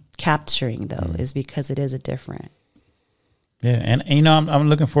capturing, though, is because it is a different. Yeah, and you know, I'm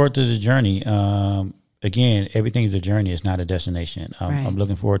looking forward to the journey. Again, everything is a journey. It's not a destination. I'm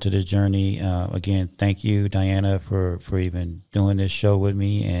looking forward to this journey. Again, thank you, Diana, for even doing this show with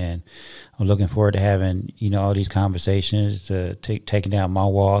me. And I'm looking forward to having, you know, all these conversations, to taking down my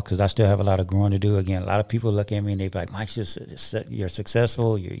wall, because I still have a lot of growing to do. Again, a lot of people look at me and they be like, Mike, you're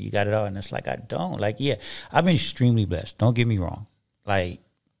successful. You got it all. And it's like, I don't. Like, yeah, I've been extremely blessed. Don't get me wrong. Like,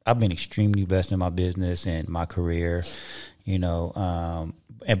 I've been extremely blessed in my business and my career, you know,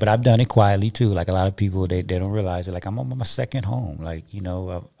 but I've done it quietly too. Like a lot of people, they don't realize it. Like I'm on my second home. Like, you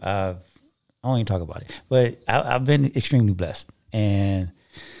know, I don't even talk about it, but I've been extremely blessed,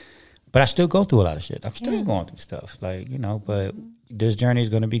 but I still go through a lot of shit. I'm still going through stuff, like, you know, but this journey is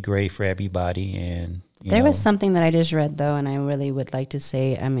going to be great for everybody. And there was something that I just read though, and I really would like to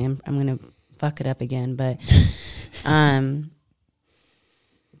say, I mean, I'm going to fuck it up again, but,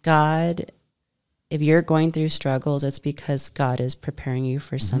 God, if you're going through struggles, it's because God is preparing you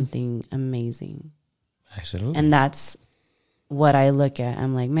for something amazing. Absolutely. And that's what I look at.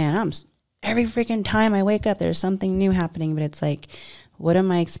 I'm like, man, every freaking time I wake up, there's something new happening. But it's like, what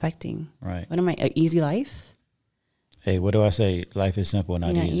am I expecting? Right. What am I, an easy life? Hey, what do I say? Life is simple,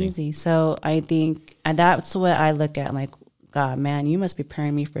 not easy. So I think that's what I look at. Like, God, man, you must be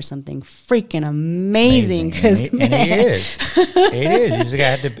preparing me for something freaking amazing. Because and it is. It is. You just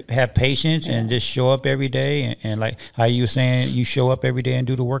got to have patience and just show up every day. And like how you were saying, you show up every day and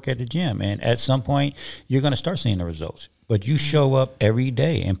do the work at the gym. And at some point, you're going to start seeing the results. But you show up every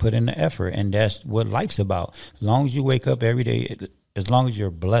day and put in the effort. And that's what life's about. As long as you wake up every day, as long as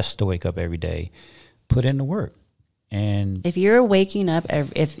you're blessed to wake up every day, put in the work. And if you're waking up,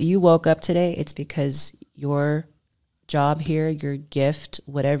 if you woke up today, it's because your job here, your gift,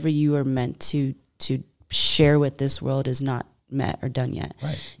 whatever you are meant to share with this world is not met or done yet.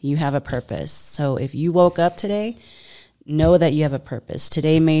 Right. You have a purpose. So if you woke up today, know that you have a purpose.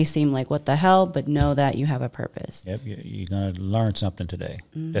 Today may seem like what the hell, but know that you have a purpose. Yep, you're going to learn something today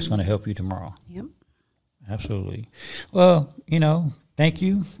that's going to help you tomorrow. Yep. Absolutely. Well, you know, thank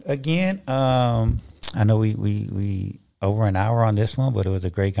you again. I know we over an hour on this one, but it was a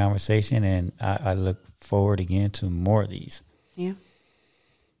great conversation, and I look forward again to more of these. Yeah.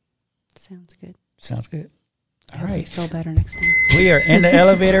 Sounds good. Sounds good. All right. Feel better next time. We are in the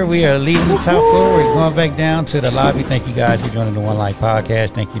elevator. We are leaving the top floor. We're going back down to the lobby. Thank you guys for joining the One Life podcast.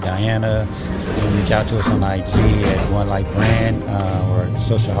 Thank you, Diana. You can reach out to us on IG at One Life Brand or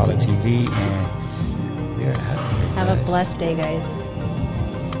Socialholic TV. And have a blessed day, guys.